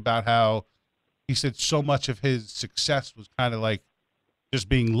talked about how he said so much of his success was kind of like just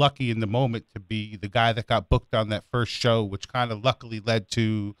being lucky in the moment to be the guy that got booked on that first show, which kind of luckily led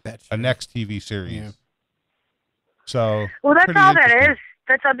to a next TV series. Yeah. So that's all that is.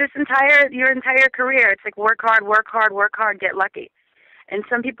 That's all your entire career. It's like work hard, get lucky. And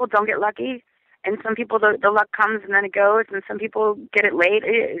some people don't get lucky. And some people, the luck comes and then it goes, and some people get it late.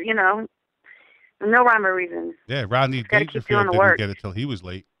 No rhyme or reason. Yeah, Rodney Dangerfield didn't get it till he was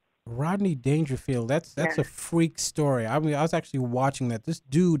late. Rodney Dangerfield, that's a freak story. I mean, I was actually watching that. This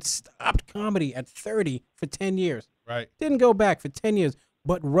dude stopped comedy at 30 for 10 years. Right. Didn't go back for 10 years,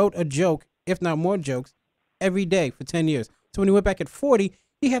 but wrote a joke, if not more jokes, every day for 10 years. So when he went back at 40,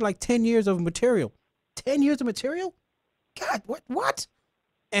 he had like 10 years of material. 10 years of material? God, what?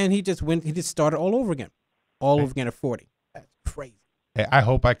 And he just started all over again. Over again at 40. That's crazy. Hey, I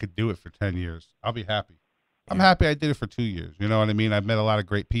hope I could do it for 10 years. I'll be happy. I'm happy I did it for 2 years. You know what I mean? I've met a lot of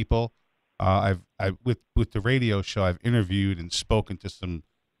great people. With the radio show, I've interviewed and spoken to some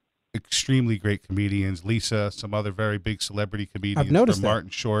extremely great comedians. Lisa, some other very big celebrity comedians. I've noticed from Martin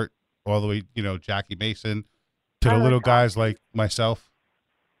Short all the way, Jackie Mason, to the little guys like myself.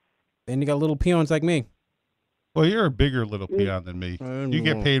 Then you got little peons like me. Well, you're a bigger little peon than me. You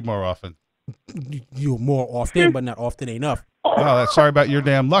get paid more often. You more often, but not often enough. Oh, sorry about your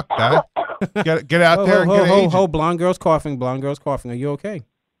damn luck, guy. Get out there and get an agent. Blonde girl's coughing. Blonde girl's coughing. Are you okay?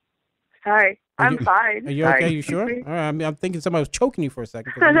 Sorry, I'm you- fine. Are you Sorry. okay? You sure? All right. I'm thinking somebody was choking you for a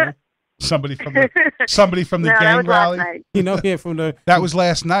second. 'Cause, you know, Somebody from the no, that gang was rally. last night. yeah, from the That was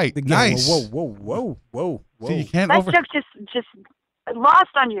last night. the gang. Nice. Whoa. See, you can't That over. joke just lost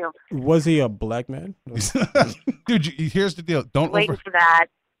on you. Was he a black man? Dude, here's the deal. Don't Waiting over. for that.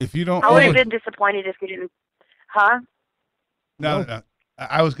 If you don't I would have over. been disappointed if you didn't. Huh? No.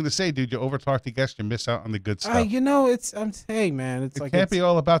 I was gonna say, dude, you overtalk the guest, you miss out on the good stuff. You know, hey, man, it's It like can't be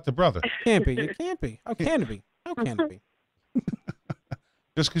all about the brother. Can't be. It can't be. How can it be? How can it be?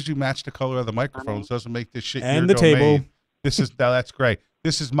 Just because you match the color of the microphones doesn't make this shit And your the domain. table. That's great.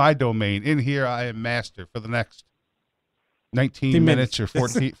 This is my domain. In here, I am master for the next 19 10 minutes or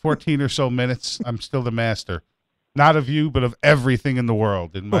 14 or so minutes. I'm still the master. Not of you, but of everything in the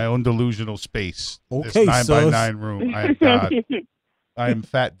world in my own delusional space. Okay, this 9 by 9 room. I am God. Mm. I am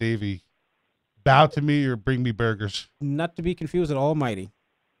Fat Davy. Bow to me or bring me burgers. Not to be confused with Almighty.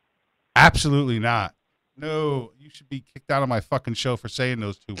 Absolutely not. No, you should be kicked out of my fucking show for saying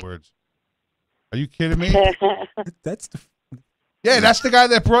those 2 words. Are you kidding me? That's the. Yeah, that's the guy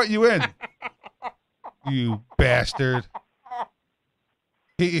that brought you in. You bastard.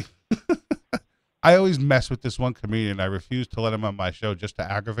 He I always mess with this one comedian. I refuse to let him on my show just to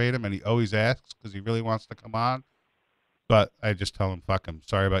aggravate him, and he always asks because he really wants to come on. But I just tell him, fuck him.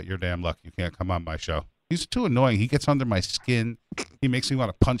 Sorry about your damn luck. You can't come on my show. He's too annoying. He gets under my skin. He makes me want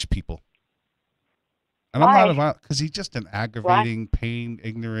to punch people. And Why? I'm not because he's just an aggravating,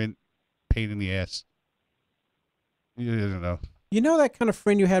 ignorant pain in the ass. You don't know. You know that kind of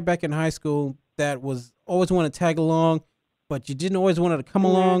friend you had back in high school that was always want to tag along, but you didn't always want her to come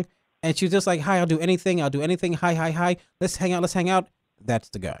along, and she was just like, "Hi, I'll do anything. I'll do anything. Hi. Let's hang out. Let's hang out." That's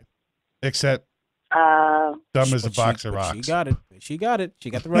the guy. Except Uh, dumb as a But box of but rocks. She got it. She got it. She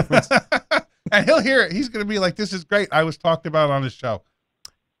got the reference. And he'll hear it. He's going to be like, this is great. I was talked about on his show.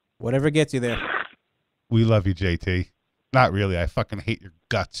 Whatever gets you there. We love you, JT. Not really. I fucking hate your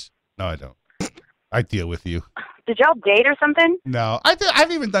guts. No, I don't. I deal with you. did y'all date or something? No,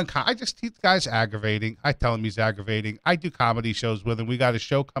 I've even done. I just the guy's aggravating. I tell him he's aggravating. I do comedy shows with him. We got a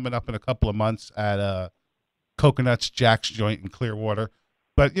show coming up in a couple of months at Coconuts Jack's joint in Clearwater.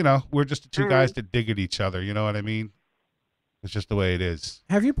 But you know, we're just the 2 guys that dig at each other. You know what I mean? It's just the way it is.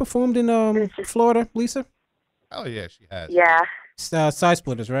 Have you performed in Florida, Lisa? Oh yeah, she has. Yeah. Side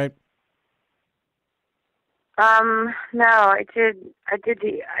Splitters, right? No, I did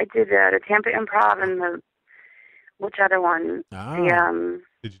the Tampa Improv and the which other one? The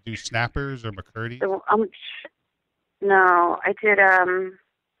Did you do Snappers or McCurdy? no, I did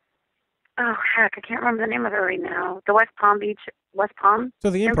oh heck, I can't remember the name of it right now. The West Palm. So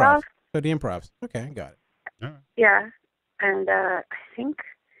the improv. So the improvs. Okay, got it. All right. Yeah, and I think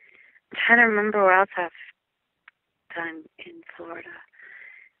I'm trying to remember what else I've done in Florida.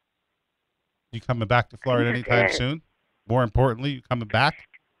 You coming back to Florida think anytime that's it. soon? More importantly, you coming back?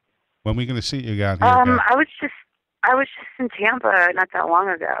 When we gonna see you down here? again? I was just in Tampa not that long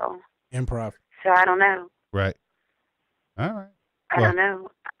ago, Improv. so I don't know. Right. All right. I don't know.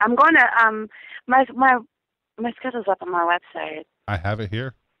 I'm going to my schedule's up on my website, I have it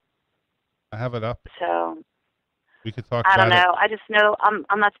here. I have it up. so We could talk I about don't know. it. I just know I'm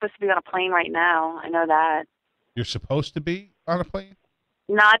not supposed to be on a plane right now. I know that. You're supposed to be on a plane?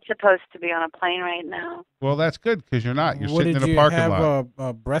 Not supposed to be on a plane right now. Well, that's good because you're not. You're What, sitting did in a you parking have lot.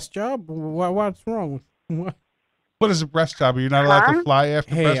 a breast job? What's wrong? What? What is a breast job? Are you not allowed to Huh? fly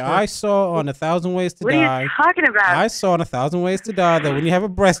after Hey, breast work? I saw on 1,000 Ways to What are Die. you talking about? I saw on 1,000 Ways to Die that when you have a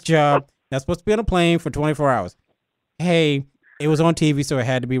breast job, that's supposed to be on a plane for 24 hours. Hey, it was on TV, so it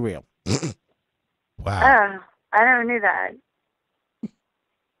had to be real. Wow. Oh, I never knew that.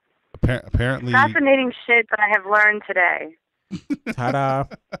 Apparently, Fascinating shit that I have learned today. Ta-da.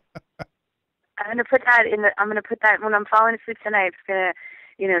 I'm gonna put that when I'm falling asleep tonight. It's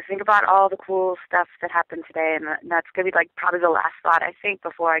gonna, think about all the cool stuff that happened today, and that's gonna be like probably the last thought I think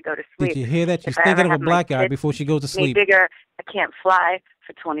before I go to sleep. Did you hear that? She's If I thinking ever of a have my black guy kids before she goes to Any sleep. bigger, I can't fly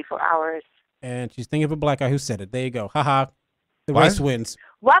for 24 hours. And she's thinking of a black guy who said it. There you go. Ha-ha. The What? race wins.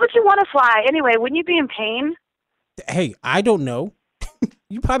 Why would you want to fly anyway? Wouldn't you be in pain? Hey, I don't know.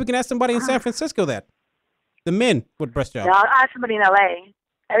 You probably can ask somebody in San Francisco that. The men with breast jobs. No, I'll ask somebody in LA.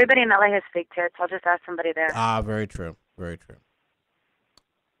 Everybody in LA has fake tits. I'll just ask somebody there. Ah, very true. Very true.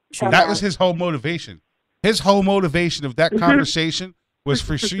 that was his whole motivation. His whole motivation of that conversation was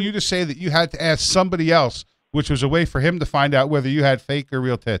for you to say that you had to ask somebody else which was a way for him to find out whether you had fake or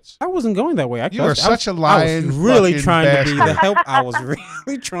real tits. I wasn't going that way. You are such a I lying. was really fucking trying to be the bastard. help. I was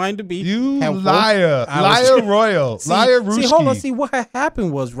really trying to be You helpful. liar, I was- liar royal, See, liar Ruski. see, hold on. See, what had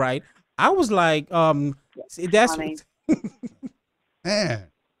happened was, right, I was like, see, that's funny. Man,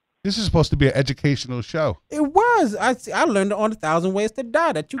 this is supposed to be an educational show. it was. I learned on 1,000 Ways to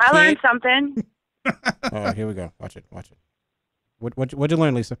Die that you I can't. learned something. Oh, here we go. Watch it. Watch it. What'd you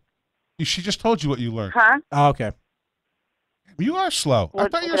learn, Lisa? She just told you what you learned. Huh? Oh, okay. You are slow. I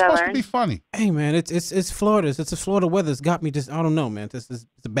What thought you were did I supposed to learn? be funny. Hey, man, it's Florida. It's the Florida weather. It's got me just. I don't know, man. It's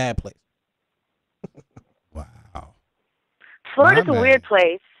a bad place. Wow, Florida's My a man. weird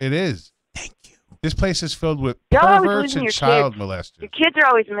place. it is. Thank you. This place is filled with Y'all always perverts losing and your child kids. molesters. Your kids are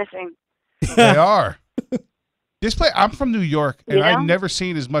always missing. They are. This place. I'm from New York, and Yeah? I've never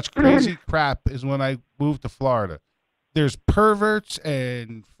seen as much crazy crap as when I moved to Florida. There's perverts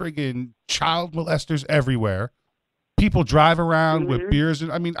and friggin' child molesters everywhere. People drive around with Mhm. beers,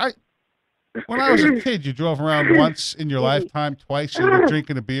 and I mean, when I was a kid, you drove around once in your lifetime, twice you were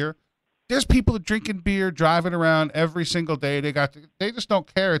drinking a beer. There's people drinking beer, driving around every single day. They just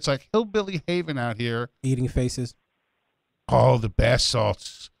don't care. It's like hillbilly haven out here. Eating faces. Oh, the bath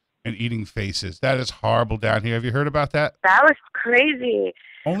salts and eating faces. That is horrible down here. Have you heard about that? That was crazy.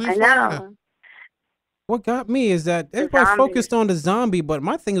 Only I in Florida. know. What got me is that everybody zombie. focused on the zombie, but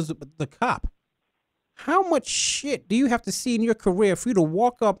my thing is the cop. How much shit do you have to see in your career for you to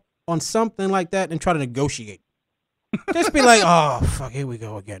walk up on something like that and try to negotiate? Just be like, oh, fuck, here we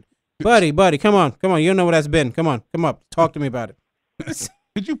go again. Buddy, come on. You don't know what that's been. Come on, come up. Talk to me about it.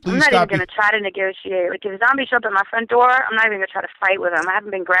 Could you I'm please not even stop? going to try to negotiate. Like, if a zombie show up at my front door, I'm not even going to try to fight with him. I haven't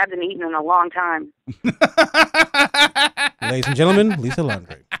been grabbed and eaten in a long time. Ladies and gentlemen, Lisa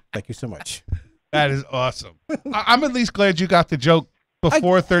Landry. Thank you so much. That is awesome. I'm at least glad you got the joke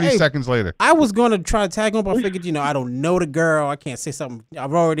before 30 hey, seconds later. I was going to try to tag on, but I figured, I don't know the girl. I can't say something.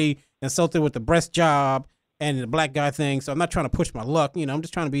 I've already insulted with the breast job and the black guy thing, so I'm not trying to push my luck. I'm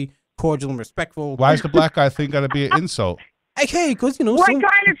just trying to be cordial and respectful. Why is the black guy thing got to be an insult? Hey, because, What kind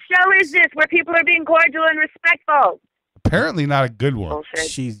of show is this where people are being cordial and respectful? Apparently not a good one. Bullshit.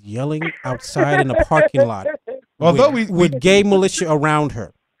 she's yelling outside in a parking lot Although with gay militia around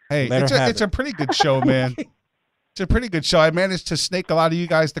her. hey, let her have it's a pretty good show, man. It's a pretty good show. I managed to snake a lot of you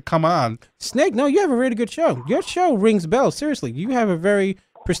guys to come on. Snake, no, you have a really good show. Your show rings bells. Seriously, you have a very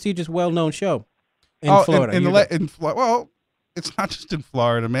prestigious, well-known show in Florida. Well, it's not just in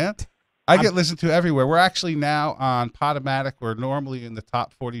Florida, man. I get listened to everywhere. We're actually now on Podomatic. We're normally in the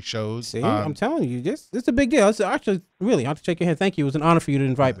top 40 shows. See, I'm telling you, it's a big deal. It's actually, really, I have to shake your hand. Thank you. It was an honor for you to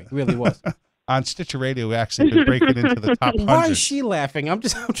invite me. It really was. On Stitcher Radio, we actually been breaking into the top 100. Why is she laughing? I'm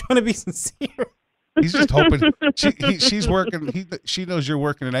trying to be sincere. He's just hoping she's working. She knows you're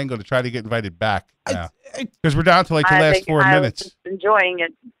working an angle to try to get invited back now because we're down to like the last think 4 I was minutes. just enjoying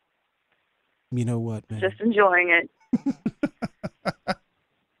it. You know what, man? Just enjoying it.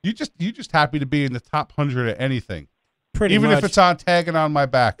 You just happy to be in the top 100 of anything, Pretty even much. if it's on tagging on my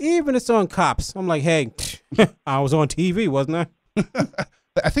back. Even if it's on Cops. I'm like, hey, I was on TV, wasn't I?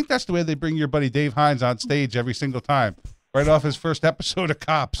 I think that's the way they bring your buddy Dave Hines on stage every single time, right off his first episode of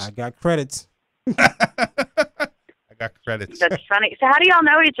Cops. I got credits. I got credits. That's funny. So how do y'all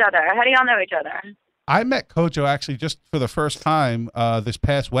know each other? I met Kojo actually just for the first time this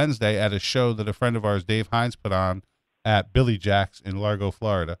past Wednesday at a show that a friend of ours, Dave Hines, put on at Billy Jack's in Largo,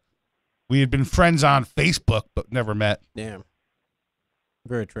 Florida. We had been friends on Facebook, but never met. Damn.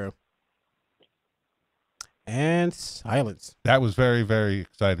 Very true. And silence. That was very, very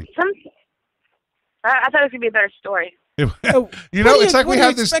exciting. I thought it was going to be a better story. Oh, You know, it's like we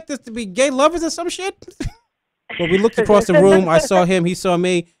have you this. expect us to be gay lovers or some shit? Well, we looked across the room. I saw him. He saw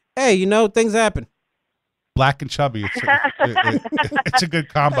me. Hey, things happen. Black and chubby. It's a good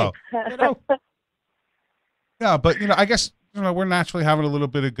combo. You know? Yeah, but I guess we're naturally having a little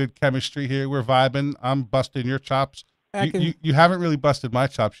bit of good chemistry here. We're vibing. I'm busting your chops. You haven't really busted my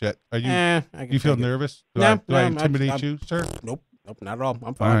chops yet. Are you? I can You feel take it. nervous? Do No, I no, intimidate you, sir? Nope, not at all. I'm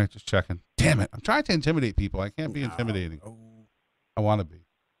All fine. right, just checking. Damn it! I'm trying to intimidate people. I can't be intimidating. No. I want to be.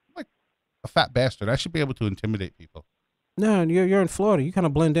 I'm like a fat bastard. I should be able to intimidate people. No, you're in Florida. You kind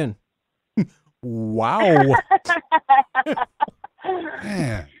of blend in. Wow.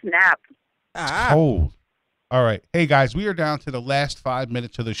 Man, Snap. cold. All right. Hey, guys, we are down to the last 5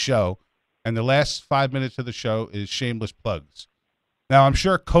 minutes of the show. And the last 5 minutes of the show is shameless plugs. Now, I'm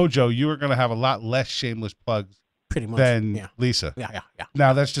sure, Kojo, you are going to have a lot less shameless plugs Pretty much. than Yeah. Lisa. Yeah.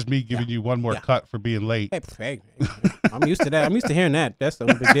 Now, that's just me giving you one more Yeah. cut for being late. Hey, I'm used to that. I'm used to hearing that. That's no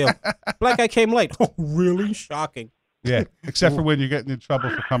big deal. Black guy came late. Oh, really? Shocking. Yeah, except for when you're getting in trouble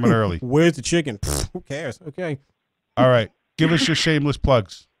for coming early. Where's the chicken? Who cares? Okay. All right. Give us your shameless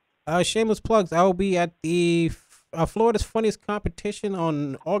plugs. Shameless plugs. I will be at the Florida's Funniest Competition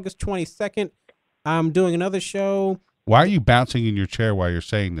on August 22nd. I'm doing another show. Why are you bouncing in your chair while you're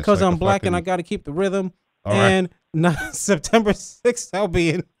saying this? Because Like I'm a black and I fucking- got to keep the rhythm. All right. And September 6th, I'll be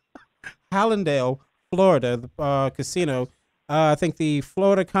in Hallandale, Florida, the casino. I think the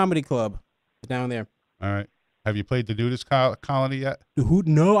Florida Comedy Club is down there. All right. Have you played the nudist colony yet? Dude,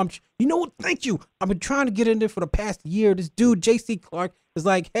 no, you know what? Thank you. I've been trying to get in there for the past year. This dude, JC Clark, is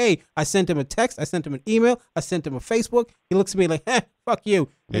like, hey, I sent him a text, I sent him an email, I sent him a Facebook. He looks at me like, fuck you.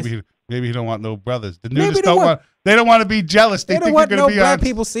 Maybe he don't want no brothers. The Maybe nudists they don't want- want. They don't want to be jealous. They They don't think want you're no gonna be black on.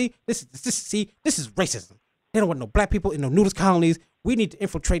 people. See, this is racism. They don't want no black people in no nudist colonies. We need to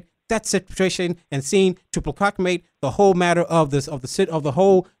infiltrate that situation and scene to proclamate the whole matter of the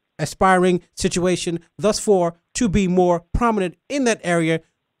whole aspiring situation. Thus, for to be more prominent in that area,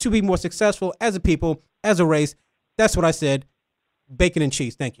 to be more successful as a people, as a race. That's what I said. Bacon and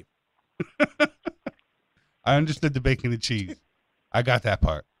cheese. Thank you. I understood the bacon and cheese. I got that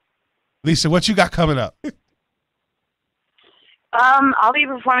part. Lisa, what you got coming up? I'll be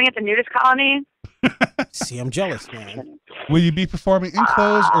performing at the nudist colony. See, I'm jealous, man. Will you be performing in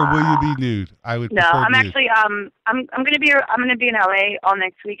clothes or will you be nude? I would. No, prefer I'm nude. actually I'm gonna be in LA all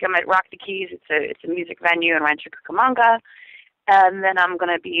next week. I'm at Rock the Keys. It's a music venue in Rancho Cucamonga, and then I'm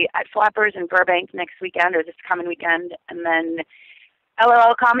gonna be at Flappers in Burbank next weekend or this coming weekend, and then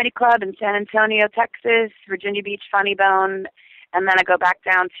LOL Comedy Club in San Antonio, Texas, Virginia Beach, Funny Bone, and then I go back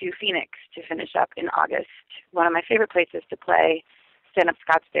down to Phoenix to finish up in August. One of my favorite places to play, stand-up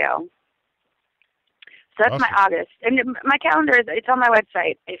Scottsdale. So that's my Awesome. August. And my calendar, it's on my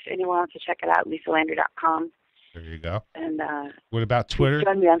website if anyone wants to check it out, lisalandry.com. There you go. And What about Twitter?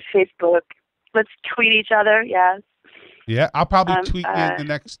 join me on Facebook. Let's tweet each other, yes. Yeah, I'll probably Um, tweet you the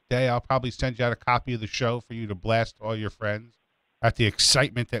next day. I'll probably send you out a copy of the show for you to blast all your friends at the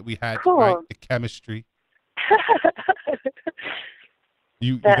excitement that we had Cool. tonight, the chemistry.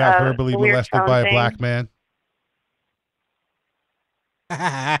 You got verbally the weird molested phone by a thing. black man.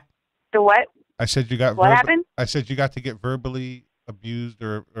 The what? I said you got. What happened? I said you got to get verbally abused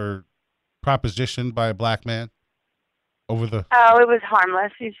or propositioned by a black man over the. Oh, it was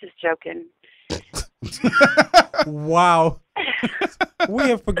harmless. He's just joking. Wow. We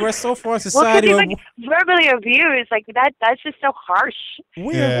have progressed so far in Well, because society. he's like verbally abused. Like that's just so harsh.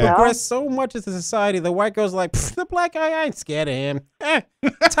 We Yeah. have progressed so much as a society. The white girl's like, the black guy, I ain't scared of him.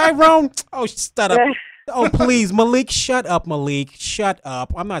 Tyrone, oh, shut up. Oh, please, Malik, shut up, Malik. Shut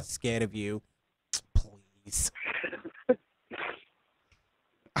up. I'm not scared of you. Please.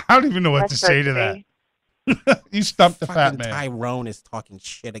 I don't even know what That's to say to okay. that. You stumped the fat Fucking man. Tyrone is talking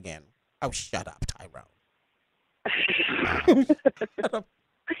shit again. Oh, shut up, Tyrone.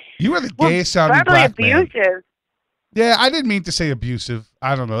 You were the Well, gayest sounding verbally black man. abusive. Yeah, I didn't mean to say abusive.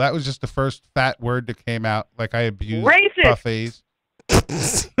 I don't know. That was just the first fat word that came out. Like I abused Racist. buffets.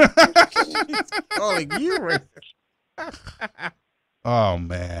 Calling you racist. Oh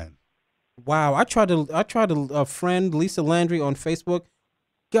man. Wow, I tried to friend Lisa Landry on Facebook.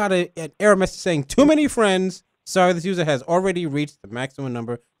 Got an error message saying too many friends. Sorry, this user has already reached the maximum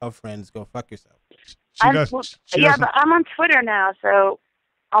number of friends. Go fuck yourself. She does. She Yeah, doesn't. but I'm on Twitter now, so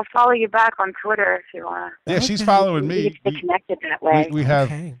I'll follow you back on Twitter if you want. Yeah, she's following We me. get to stay connected that way. We have.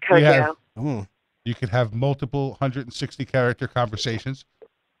 Okay. we have- Kojo. Mm. You could have multiple 160 character conversations.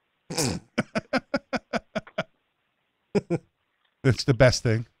 It's the best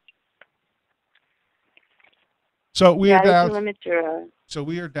thing. So we are Yeah, you down. can limit your. So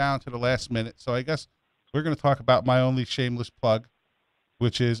we are down to the last minute. So I guess we're going to talk about my only shameless plug,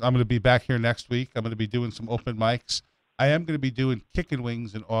 which is I'm going to be back here next week. I'm going to be doing some open mics. I am going to be doing Kickin'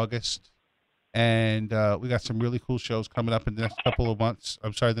 Wings in August. And we got some really cool shows coming up in the next couple of months.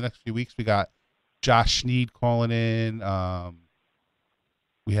 I'm sorry, the next few weeks. We got Josh Sneed calling in.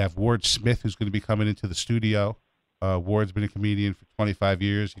 We have Ward Smith, who's going to be coming into the studio. Ward's been a comedian for 25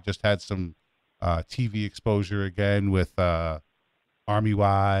 years. He just had some TV exposure again with Army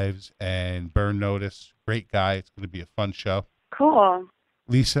Wives and Burn Notice. Great guy. It's going to be a fun show. Cool.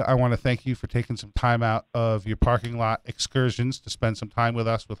 Lisa, I want to thank you for taking some time out of your parking lot excursions to spend some time with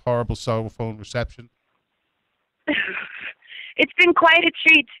us with horrible cell phone reception. It's been quite a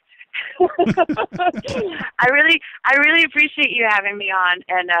treat. I really appreciate you having me on,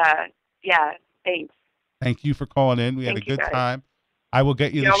 and yeah, thanks. Thank you for calling in. We had a Thank you, good guys. time. I will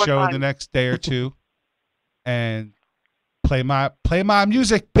get you Y'all the were show in the fun. next day or two. And play my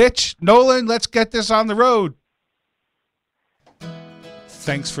music, bitch. Nolan, let's get this on the road.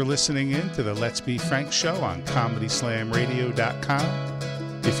 Thanks for listening in to the Let's Be Frank show on ComedySlamRadio.com.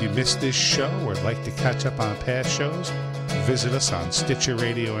 If you missed this show or would like to catch up on past shows, visit us on Stitcher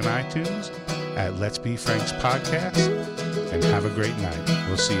Radio and iTunes at Let's Be Frank's Podcast, and have a great night.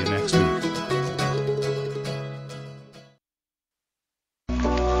 We'll see you next week.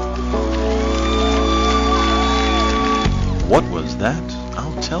 What was that?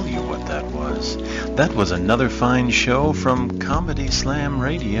 I'll tell you what that was. That was another fine show from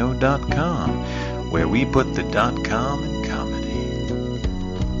ComedySlamRadio.com, where we put the .com